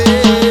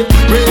 Wait,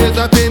 raise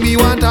a pay, me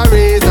want a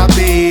raise a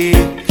pay.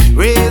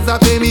 Raise a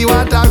pay, me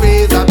want a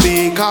raise a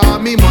pay. Cause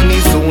me money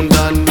soon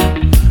done.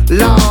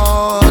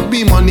 Lord,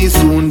 me money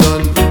soon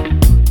done.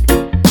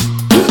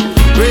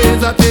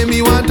 Raise a pay,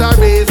 me want a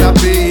raise a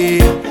pay.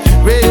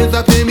 Raise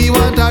a pay, me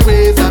want a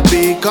raise a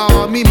pay.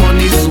 Cause me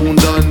money soon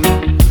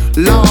done.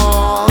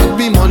 Lord,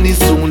 me money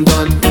soon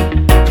done.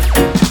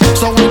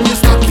 So when you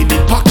stacking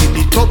it, packing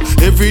it up,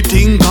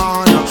 everything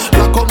gone.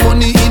 Lock up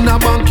money in a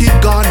bank,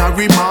 it gone a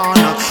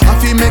remana. I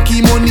feel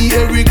making money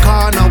every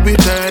corner we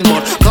turn.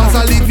 But cause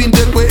I live in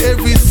that way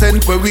every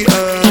cent where we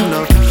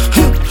earn.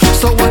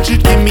 So watch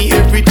it, give me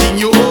everything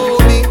you owe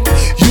me.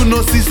 You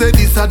know, she said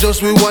this I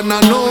just we one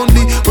and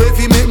only. Where if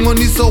you make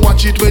money, so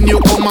watch it when you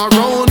come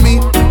around me.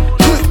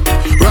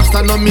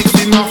 Rasta no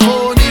mixing a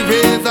phony.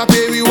 Raise a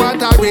pay, we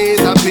want a raise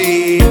a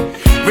pay.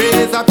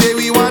 Raise a pay,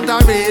 we want a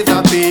raise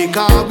a pay.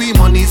 Cause we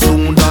money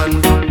soon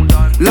done.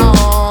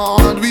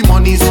 Lord, we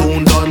money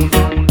soon done.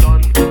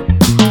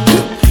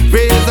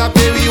 Raise a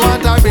pay, we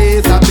want a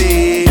raise a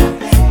pay.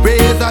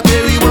 Raise a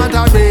pay, we want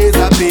a raise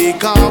a pay.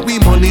 Cause we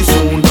money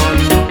soon done.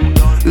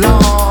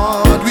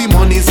 Lord, we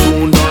money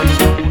soon done.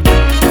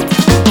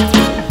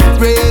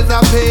 Raise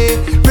a pay,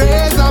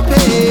 raise a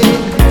pay.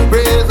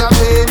 Raise a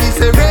pay, me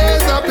say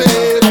raise a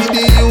pay. For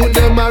the youth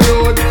them a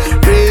road,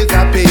 raise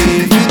a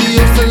pay. For the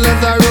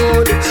hustlers a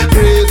road,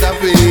 raise a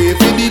pay.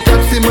 For the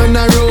taxi man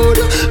a road,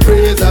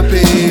 raise a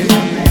pay.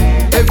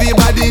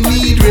 Everybody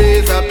need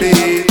raise a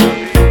pay.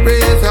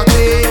 Raise a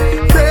pay,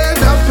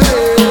 raise a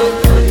pay.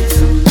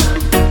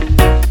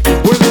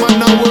 When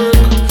man a work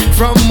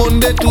from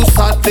Monday to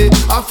Saturday,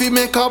 I feel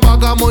make a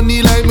bag of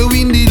money like me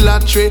win the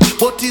lottery.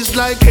 But it's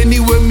like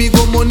anywhere me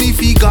go, money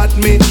fi got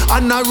me.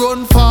 And I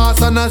run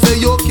fast and I say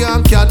you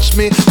can't catch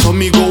me. So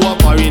me go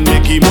up and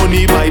make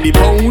money by the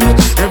pound.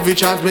 Every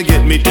chance me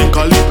get me take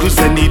a little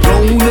send it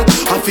down.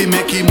 I feel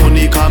make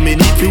money cause me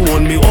need fi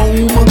want me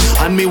home.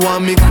 And me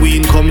want me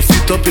queen come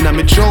sit up in a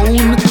me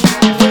throne.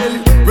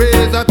 Well,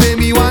 raise a pay,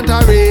 me want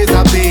a raise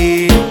a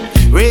pay.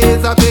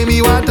 Raise a pay,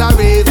 me want a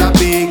raise a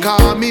pay.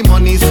 Cause me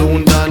money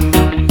soon done.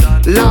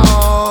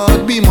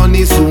 Lord, me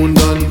money soon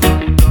done.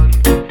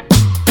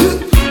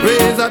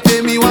 Raise a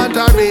pay, me want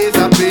a raise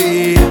a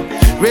pay.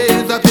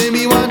 Raise a pay,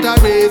 me want a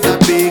raise a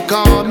pay.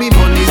 Cause me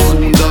money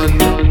soon done.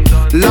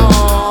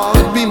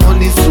 Lord, me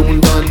money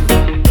soon done.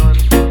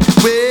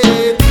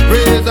 Wait,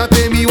 raise a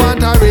pay, me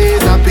want a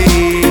raise a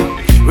pay.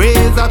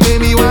 Raise a pay,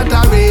 me want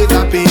a raise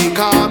a pay.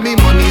 Cause me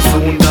money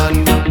soon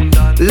done.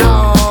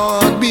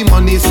 Lord, me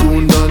money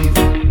soon done.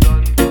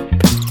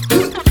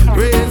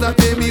 Raise a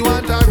pay, me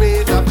want a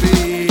raise a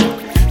pay.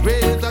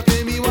 Raise a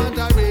pay, me want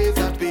a raise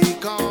a pay.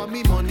 Cause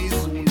me money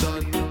soon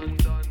done.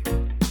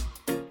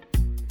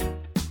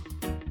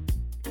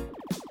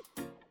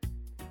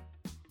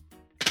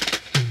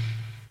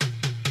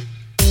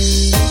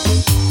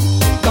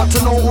 Got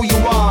to know who you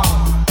are,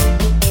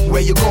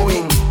 where you're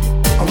going,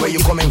 and where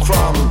you're coming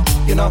from,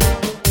 you know.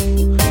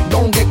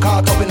 Don't get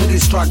caught up in the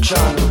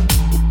distraction.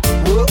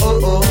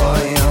 Whoa,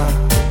 yeah.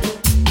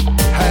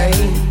 Hey,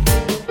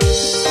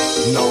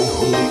 know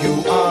who you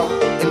are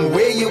and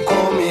where you're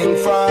coming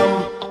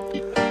from.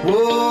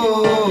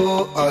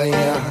 Whoa,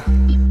 yeah.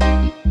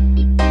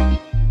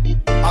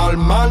 All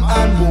man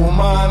and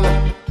woman.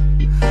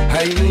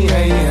 Hey,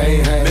 hey,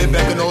 hey, hey. Me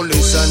begging no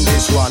listen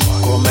this one.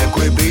 Come make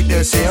we beat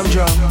the same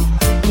drum.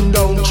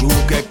 Don't you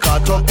get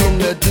caught up in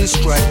the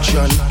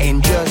distraction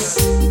and just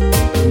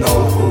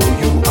know who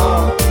you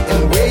are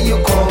and where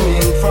you're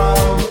coming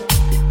from.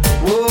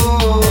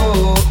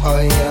 Whoa,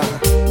 yeah.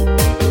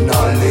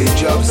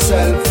 Knowledge of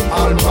self,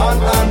 all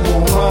man and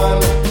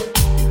woman.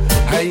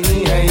 Hey,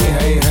 hey,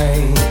 hey,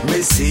 hey.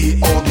 Me see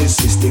all the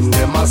system,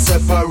 them a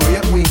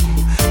separate we.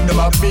 Them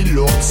a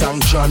build up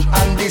sanction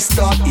and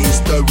distort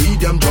history.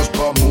 Them just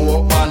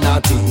promote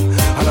vanity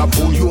and a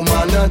full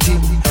humanity.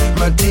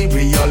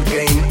 Material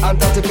gain and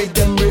that to make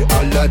them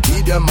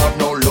reality. Them have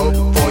no love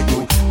for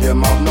you,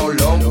 them have no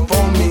love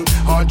for me.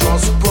 Or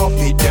just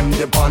profit them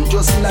depend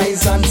just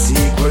lies and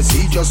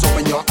secrecy. Just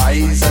open your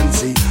eyes and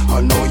see,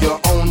 I know your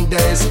own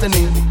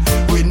destiny.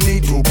 We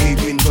need to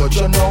keep in touch,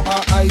 you know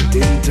our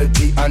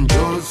identity. And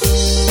just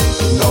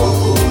know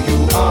who you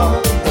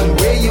are and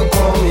where you're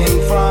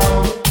coming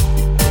from.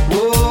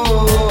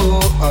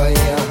 Oh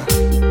yeah.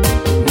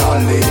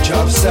 Knowledge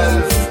of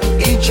self,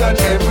 each and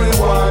every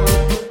one.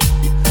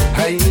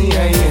 Hey,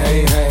 hey,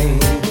 hey, hey.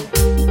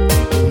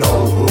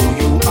 Know who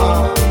you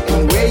are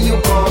and where you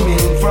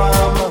coming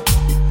from.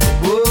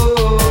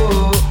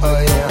 Oh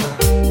yeah.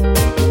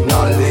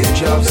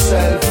 Knowledge of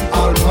self,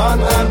 all man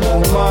and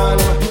woman.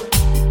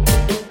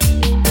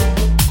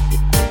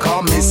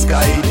 Come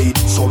misguided,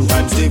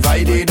 sometimes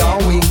divided are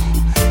we.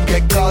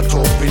 get caught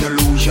up in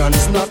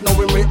illusions, not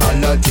knowing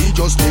reality,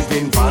 just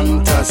living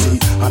fantasy.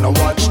 And I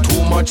watch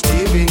too much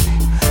TV,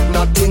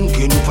 not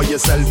thinking for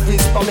yourself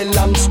is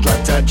Babylon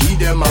strategy.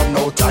 Them have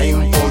no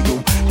time for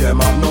you, them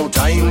have no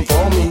time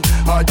for me.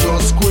 I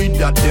just quit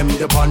at them,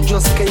 the band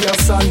just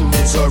chaos and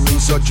misery.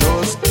 So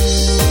just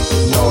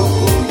know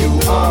who you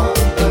are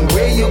and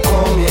where you're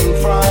coming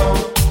from.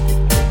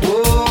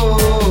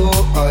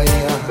 Oh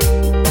yeah,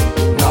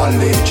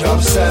 knowledge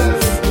of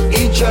self,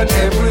 each and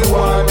every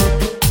one.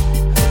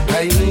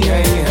 Hey,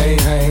 hey, hey,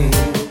 hey.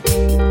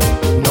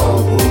 Know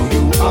who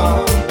you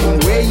are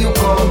and where you're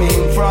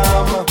coming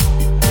from.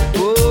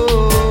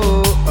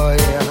 Oh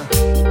yeah,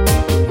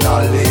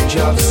 knowledge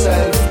of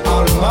self,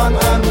 all man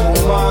and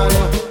woman.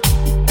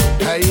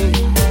 Hey,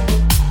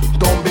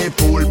 don't be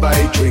fooled by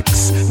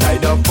tricks,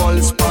 neither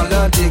false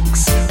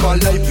politics.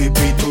 Cause life will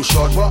be too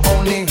short, we're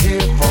only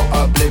here for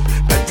a blip.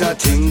 Better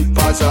think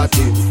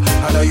positive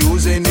and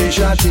use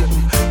initiative.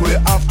 We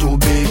have to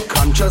be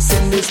conscious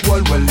in this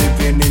world we're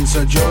living in.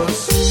 So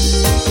just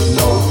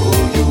know who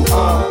you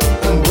are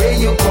and where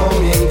you're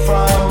coming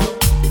from.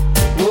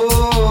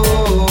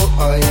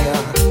 Oh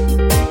yeah,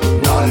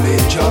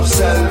 knowledge of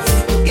self,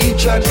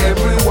 each and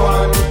every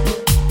one.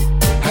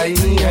 Hey,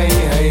 hey,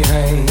 hey,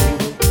 hey.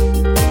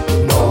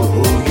 Know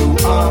who you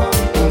are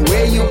and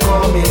where you're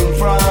coming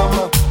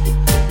from.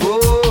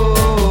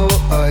 Oh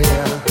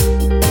yeah,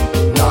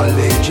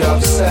 knowledge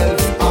of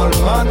self, all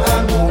man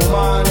and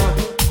woman.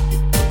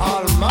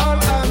 All man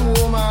and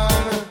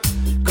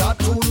woman, got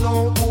to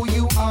know who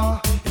you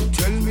are and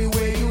tell me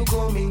where you're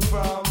coming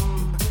from.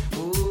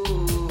 Oh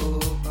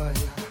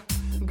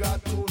yeah,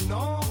 got to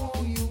know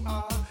who you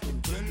are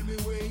and tell me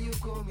where you're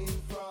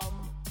coming from.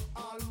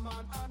 All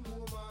man and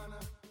woman,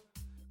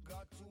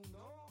 got to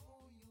know who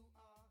you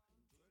are.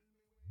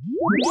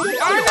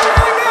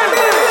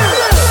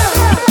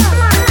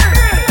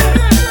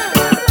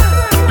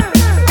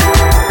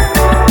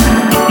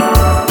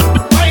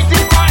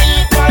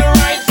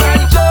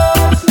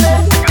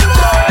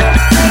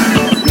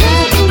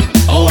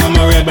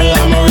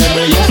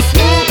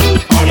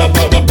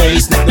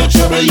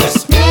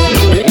 Yes,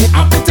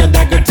 I put a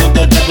dagger to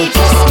the devil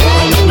chest.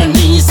 I let my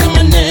niece and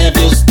my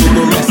nephews do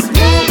the rest.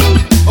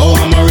 Oh,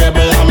 I'm a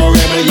rebel,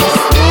 yes.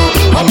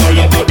 I'm all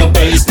about the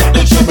bass, not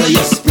the trouble,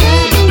 yes.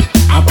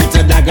 I put a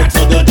dagger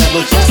to the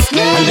devil chest. I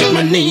let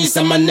my niece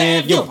and my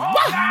nephew.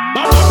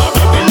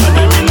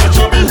 Them in a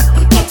trouble.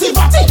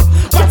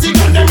 Batty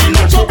got them in a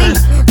trouble.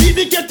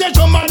 Baby get the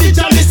drum and the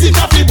chalice in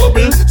a fi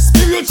bubble.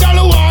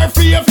 Spiritual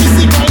warfare,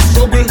 physical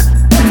struggle.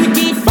 But we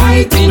keep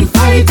fighting.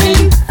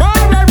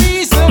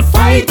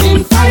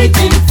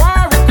 Fighting for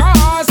a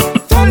cause.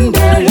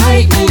 Thunder,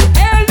 lightning,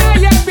 hell now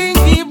you've been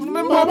given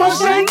Baba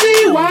Shanti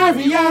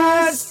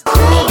warriors.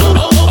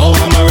 Oh,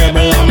 I'm a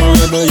rebel,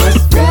 yes.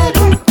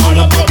 Rebel. All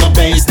about the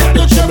bass, not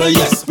the trouble,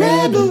 yes.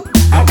 Rebel.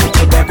 I put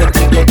the dagger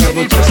to the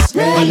devil chest. I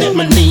let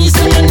my niece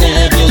and my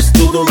nephews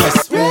do the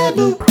rest.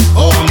 Rebel.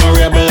 Oh, I'm a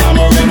rebel,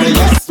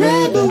 yes.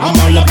 Rebel. I'm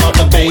all about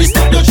the bass,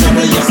 not the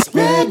trouble, yes.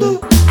 Rebel.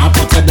 I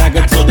put a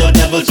dagger to the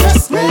devil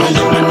chest. I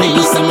let my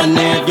niece and my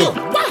nephew.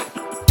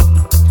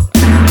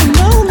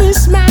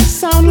 This might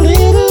sound a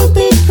little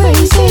bit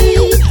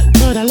crazy,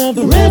 but I love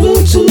the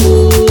rebel too.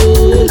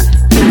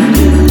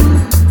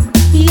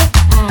 Yeah,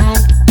 I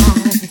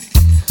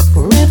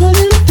forever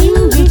little thing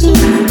you do,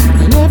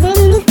 and every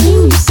little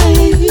thing you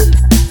say.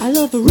 I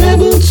love the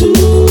rebel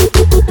too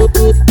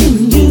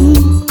in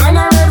you. I'm a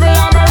rebel.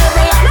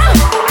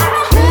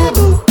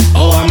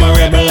 Oh, I'm a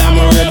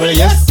rebel,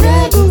 yes.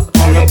 Rebel.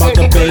 All about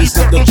the bass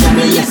of the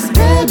trouble, yes.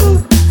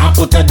 Rebel. I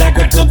put a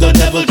dagger to the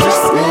devil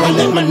chest. I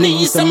let my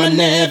niece and my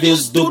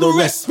nephews do the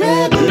rest.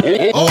 Rebel.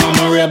 Oh, I'm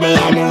a rebel,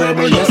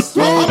 yes.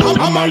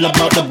 I'm all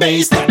about the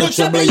bass, not the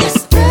trouble,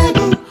 yes.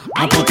 Rebel.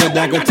 I put a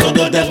dagger to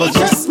the devil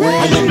chest.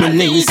 I let my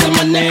niece and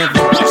my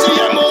nephews. She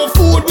a more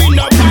food, we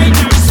not bite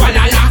and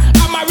swallow.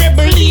 I'm a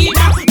rebel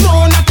leader,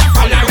 no not a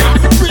follower.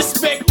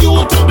 Respect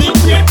you to be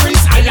great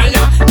Prince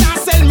Alala. Now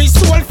sell me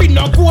soul for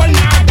no gold,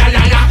 nah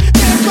dalala.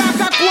 Take back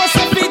a course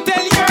if it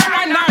tell you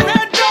and I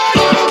red gold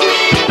and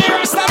green. The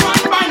rest of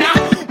man banner.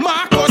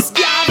 Marcus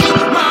Garvey,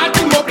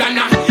 Martin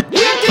Moblana.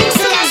 We think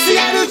Selassie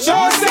are the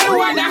chosen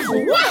one.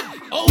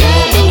 Oh,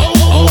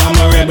 I'm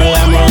a rebel,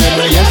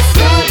 yes.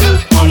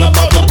 All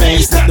about the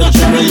bass, not the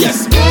trouble,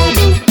 yes.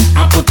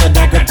 I put a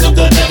dagger to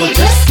the devil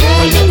chest. I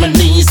let my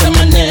niece and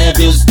my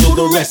nephews do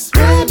the rest.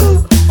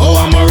 Oh,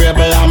 I'm a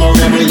rebel,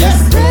 yes.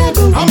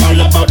 I'm all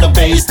about the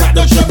bass, not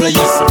the trouble,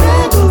 yes.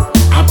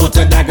 I put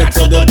a dagger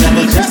to the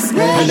devil chest.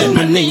 I let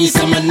my niece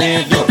and my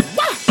nephew.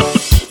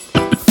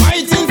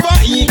 Fighting for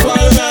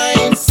equal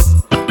rights.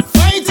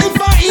 Fighting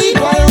for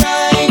equal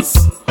rights.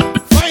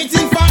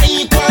 Fighting for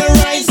equal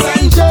rights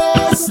and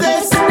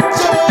justice.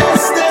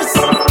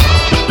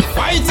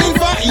 Fighting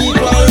for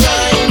equal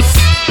rights.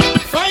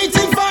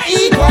 Fighting for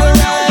equal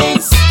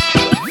rights.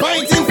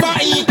 Fighting for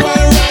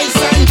equal rights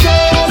and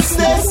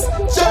justice.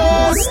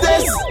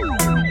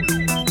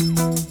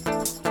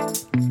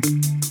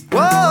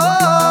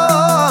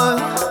 Whoa,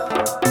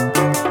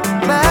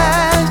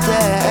 man,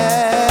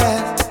 yeah.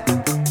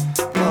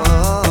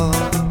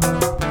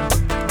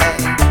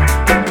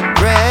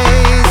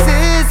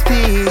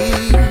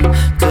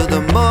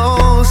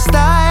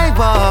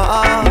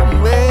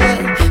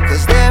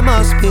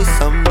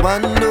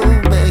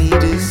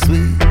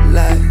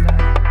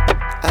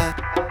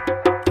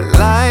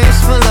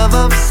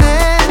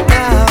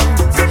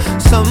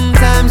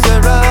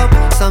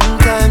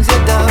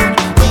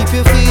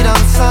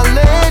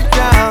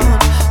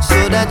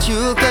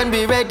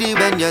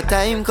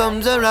 time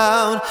comes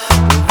around.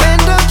 When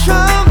the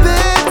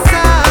trumpet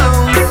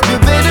sounds, you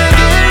better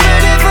get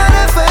ready for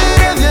the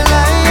fight of your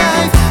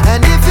life.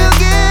 And if you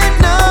get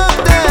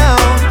knocked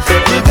down,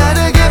 you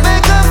gotta get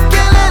back up,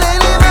 can't let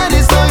anybody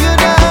slow you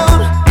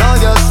down. Know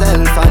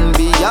yourself and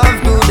be of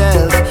good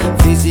health,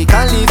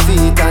 physically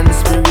fit and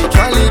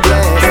spiritually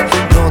blessed.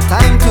 No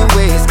time to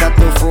waste, got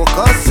to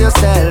focus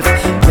yourself.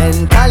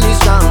 Mentally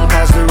strong,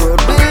 cause the road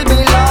will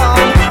be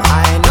long.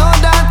 I know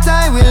that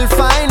I will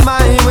find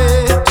my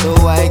way, so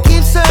I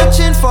keep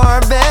searching for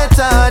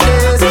better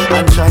days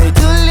and try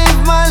to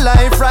live my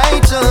life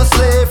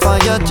righteously. For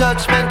your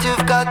judgment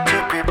you've got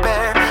to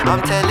prepare,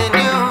 I'm telling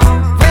you.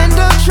 When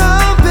the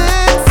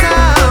trumpet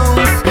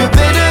sounds, you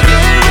better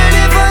get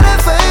ready for the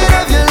fight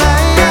of your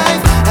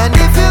life. And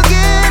if you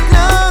get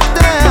knocked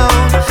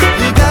down,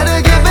 you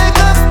gotta get back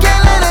up,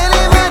 can't let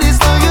anybody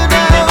slow you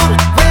down.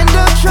 When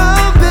the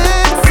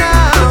trumpet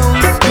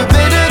sounds, you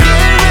better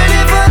get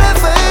ready for the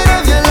fight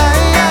of your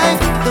life.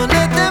 Don't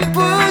let them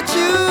put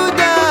you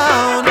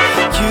down,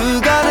 you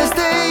gotta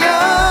stay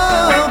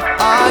up.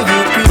 Are you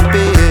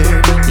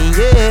prepared,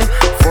 yeah,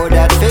 for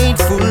that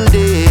fateful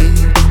day?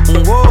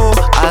 Whoa,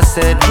 I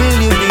said,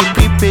 will you be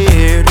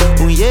prepared,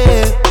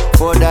 yeah,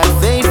 for that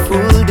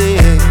fateful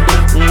day?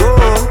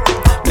 Whoa,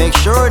 make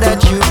sure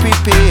that you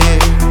prepare,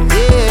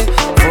 yeah,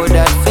 for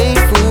that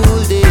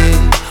fateful day.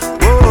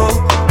 Whoa,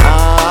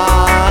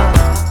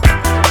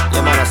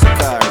 yeah, man, that's a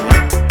car, man.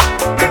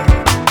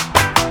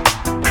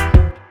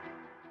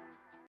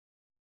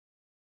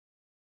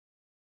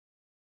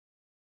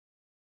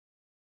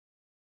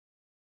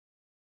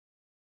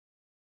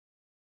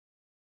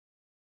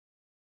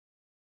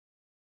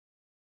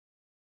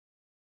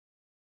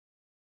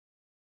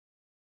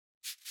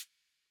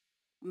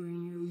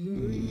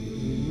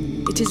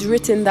 It is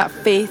written that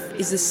faith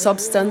is the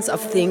substance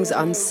of things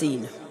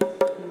unseen.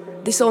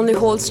 This only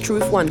holds true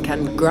if one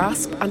can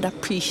grasp and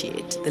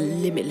appreciate the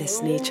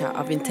limitless nature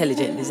of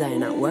intelligent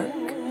design at work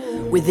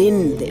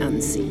within the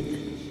unseen.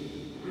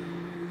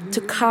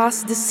 To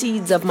cast the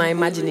seeds of my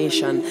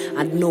imagination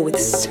and know with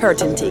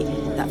certainty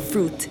that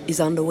fruit is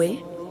on the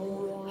way.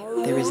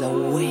 There is a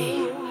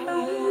way.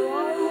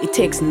 It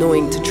takes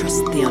knowing to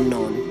trust the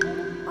unknown.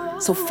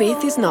 So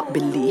faith is not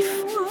belief.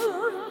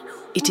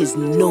 It is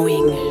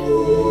knowing.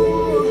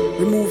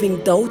 Removing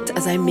doubt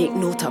as I make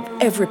note of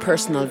every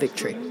personal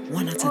victory,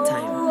 one at a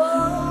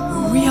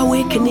time.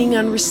 Reawakening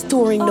and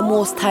restoring the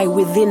Most High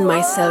within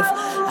myself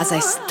as I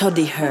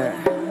study her,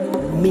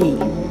 me,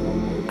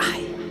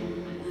 I.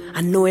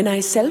 And knowing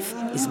thyself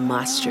is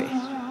mastery.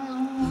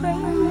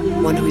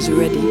 One who is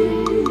ready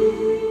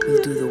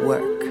will do the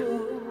work.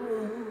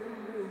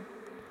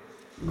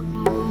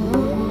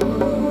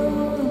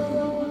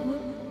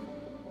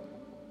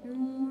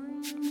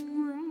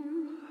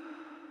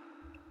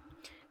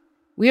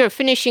 We are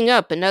finishing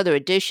up another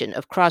edition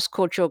of Cross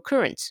Cultural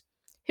Currents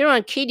here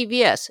on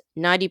KDVS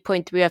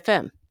 90.3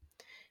 FM.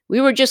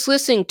 We were just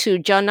listening to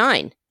John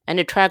 9 and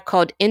a track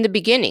called In the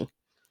Beginning,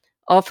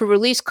 off a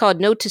release called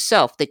Note to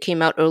Self that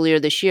came out earlier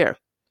this year.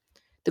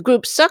 The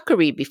group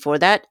Suckery before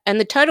that,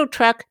 and the title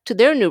track to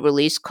their new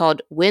release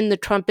called When the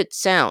Trumpet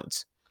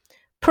Sounds.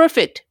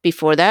 Perfect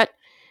before that,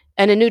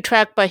 and a new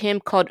track by him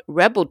called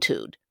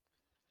Rebeltude.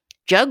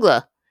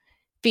 Juggler,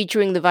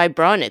 featuring the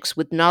Vibronics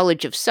with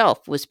Knowledge of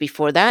Self, was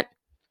before that.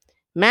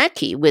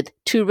 Mackie with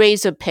Two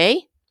Rays of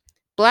Pay,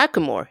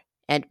 Blackamore,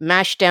 and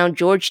Mash Down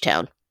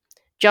Georgetown.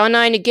 John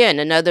 9 again,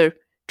 another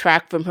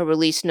track from her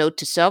release Note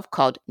to Self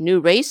called New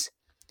Race.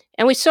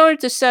 And we started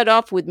to set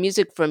off with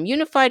music from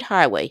Unified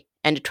Highway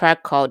and a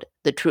track called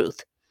The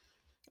Truth.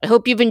 I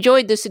hope you've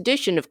enjoyed this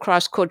edition of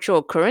Cross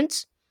Cultural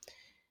Currents.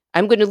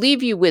 I'm going to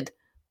leave you with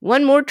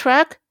one more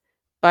track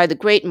by the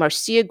great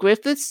Marcia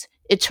Griffiths.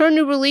 It's her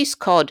new release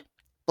called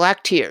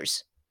Black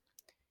Tears.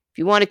 If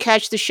you want to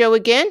catch the show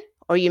again,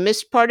 or you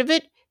missed part of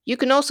it, you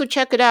can also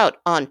check it out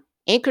on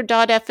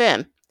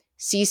Anchor.fm,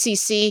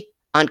 CCC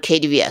on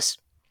KDVS.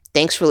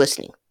 Thanks for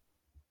listening.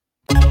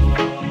 Black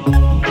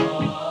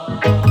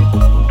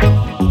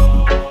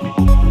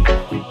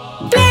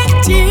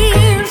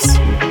tears.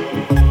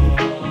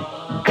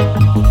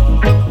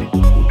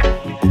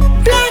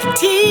 Black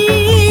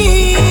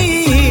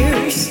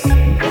tears.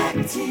 Black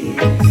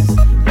tears.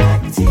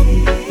 Black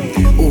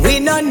tears. We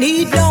don't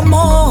need no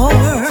more.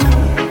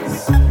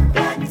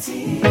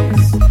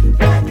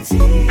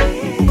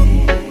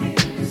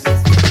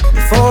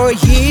 For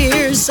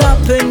years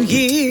upon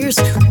years,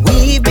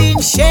 we've been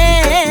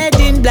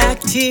shedding black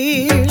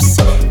tears,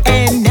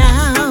 and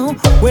now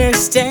we're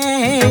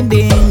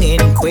standing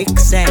in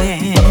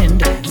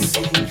quicksand.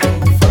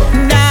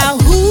 Now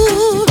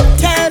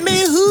tell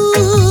me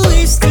who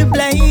is to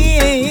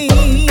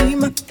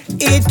blame?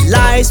 It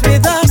lies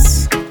with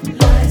us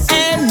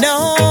and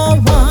no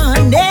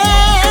one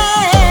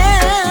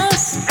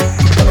else.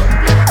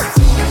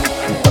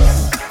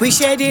 We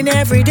shedding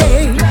every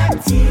day.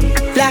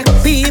 Black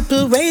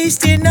people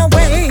wasting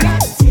away.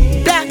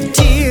 Black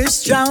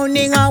tears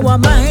drowning our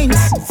minds.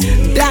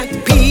 Black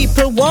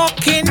people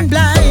walking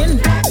blind.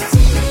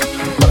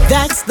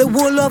 That's the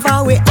wool of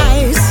our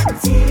eyes.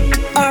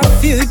 Our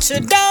future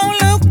don't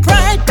look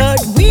bright, but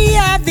we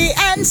have the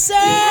answer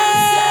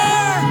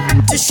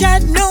to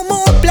shed no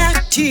more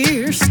black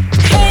tears.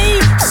 Hey,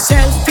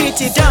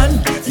 self-pity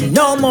done,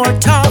 no more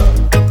talk.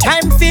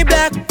 Time for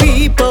black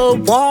people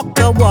walk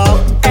the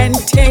walk and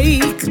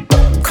take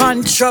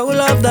control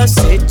of the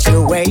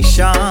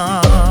situation.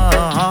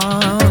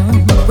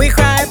 We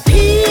cry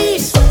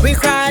peace, we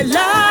cry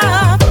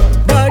love,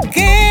 but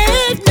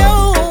get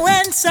no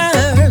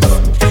answers.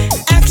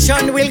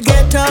 Action will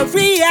get a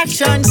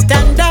reaction.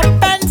 Stand up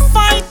and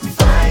fight,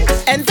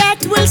 and that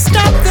will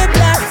stop the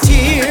black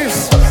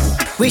tears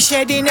we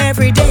shedding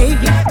every day.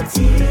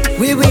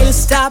 We will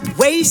stop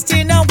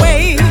wasting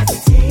away.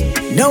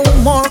 No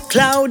more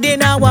cloud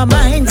in our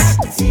minds.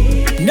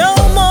 No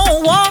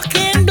more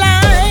walking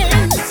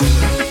blind.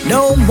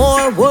 No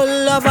more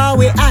wool of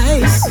our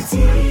eyes.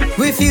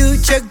 We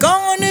future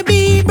gonna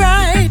be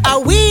bright.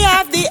 We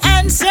have the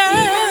answer.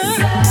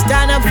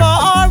 Stand up for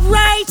our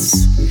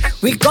rights.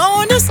 We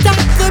gonna stop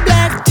the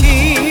black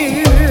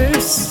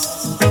tears.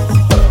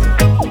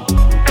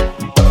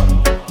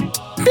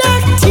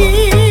 Black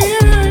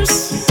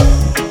tears.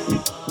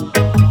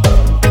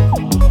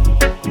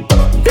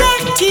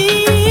 Black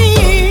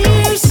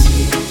tears.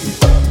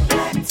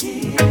 Black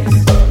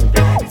tears.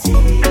 Black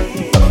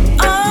tears.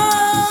 Oh.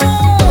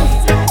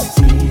 Black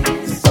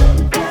tears.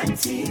 Black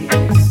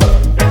tears.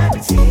 Black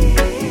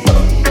tears.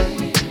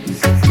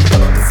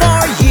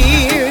 For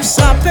years,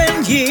 up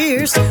and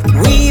years,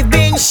 we've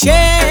been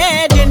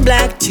shedding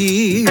black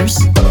tears,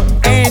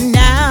 and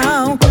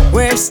now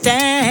we're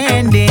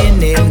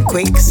standing in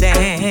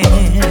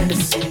quicksand.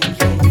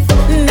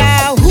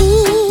 Now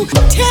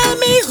tell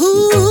me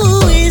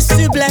who is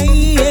to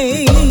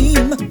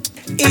blame?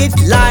 It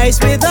lies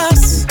with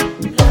us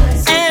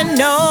and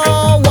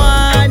no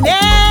one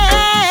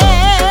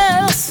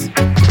else.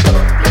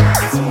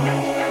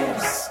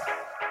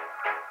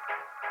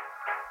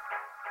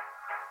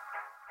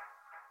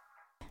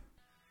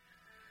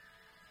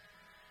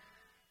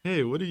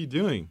 Hey, what are you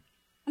doing?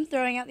 I'm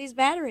throwing out these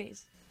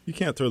batteries. You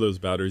can't throw those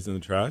batteries in the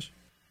trash.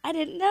 I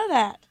didn't know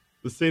that.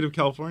 The state of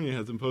California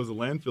has imposed a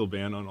landfill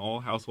ban on all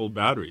household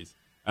batteries.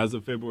 As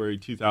of February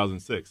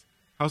 2006,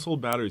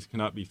 household batteries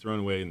cannot be thrown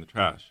away in the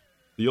trash.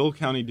 The Old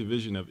County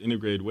Division of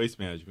Integrated Waste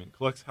Management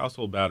collects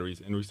household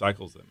batteries and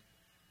recycles them.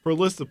 For a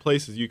list of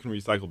places you can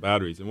recycle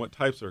batteries and what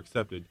types are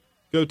accepted,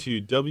 go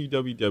to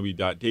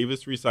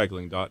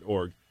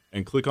www.davisrecycling.org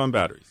and click on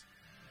batteries.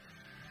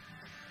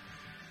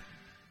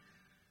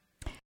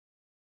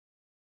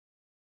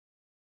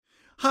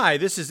 Hi,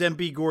 this is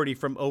MB Gordy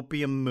from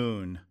Opium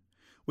Moon.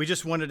 We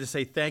just wanted to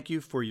say thank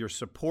you for your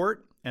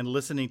support and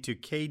listening to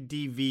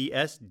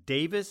KDVS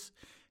Davis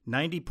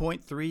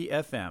 90.3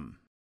 FM.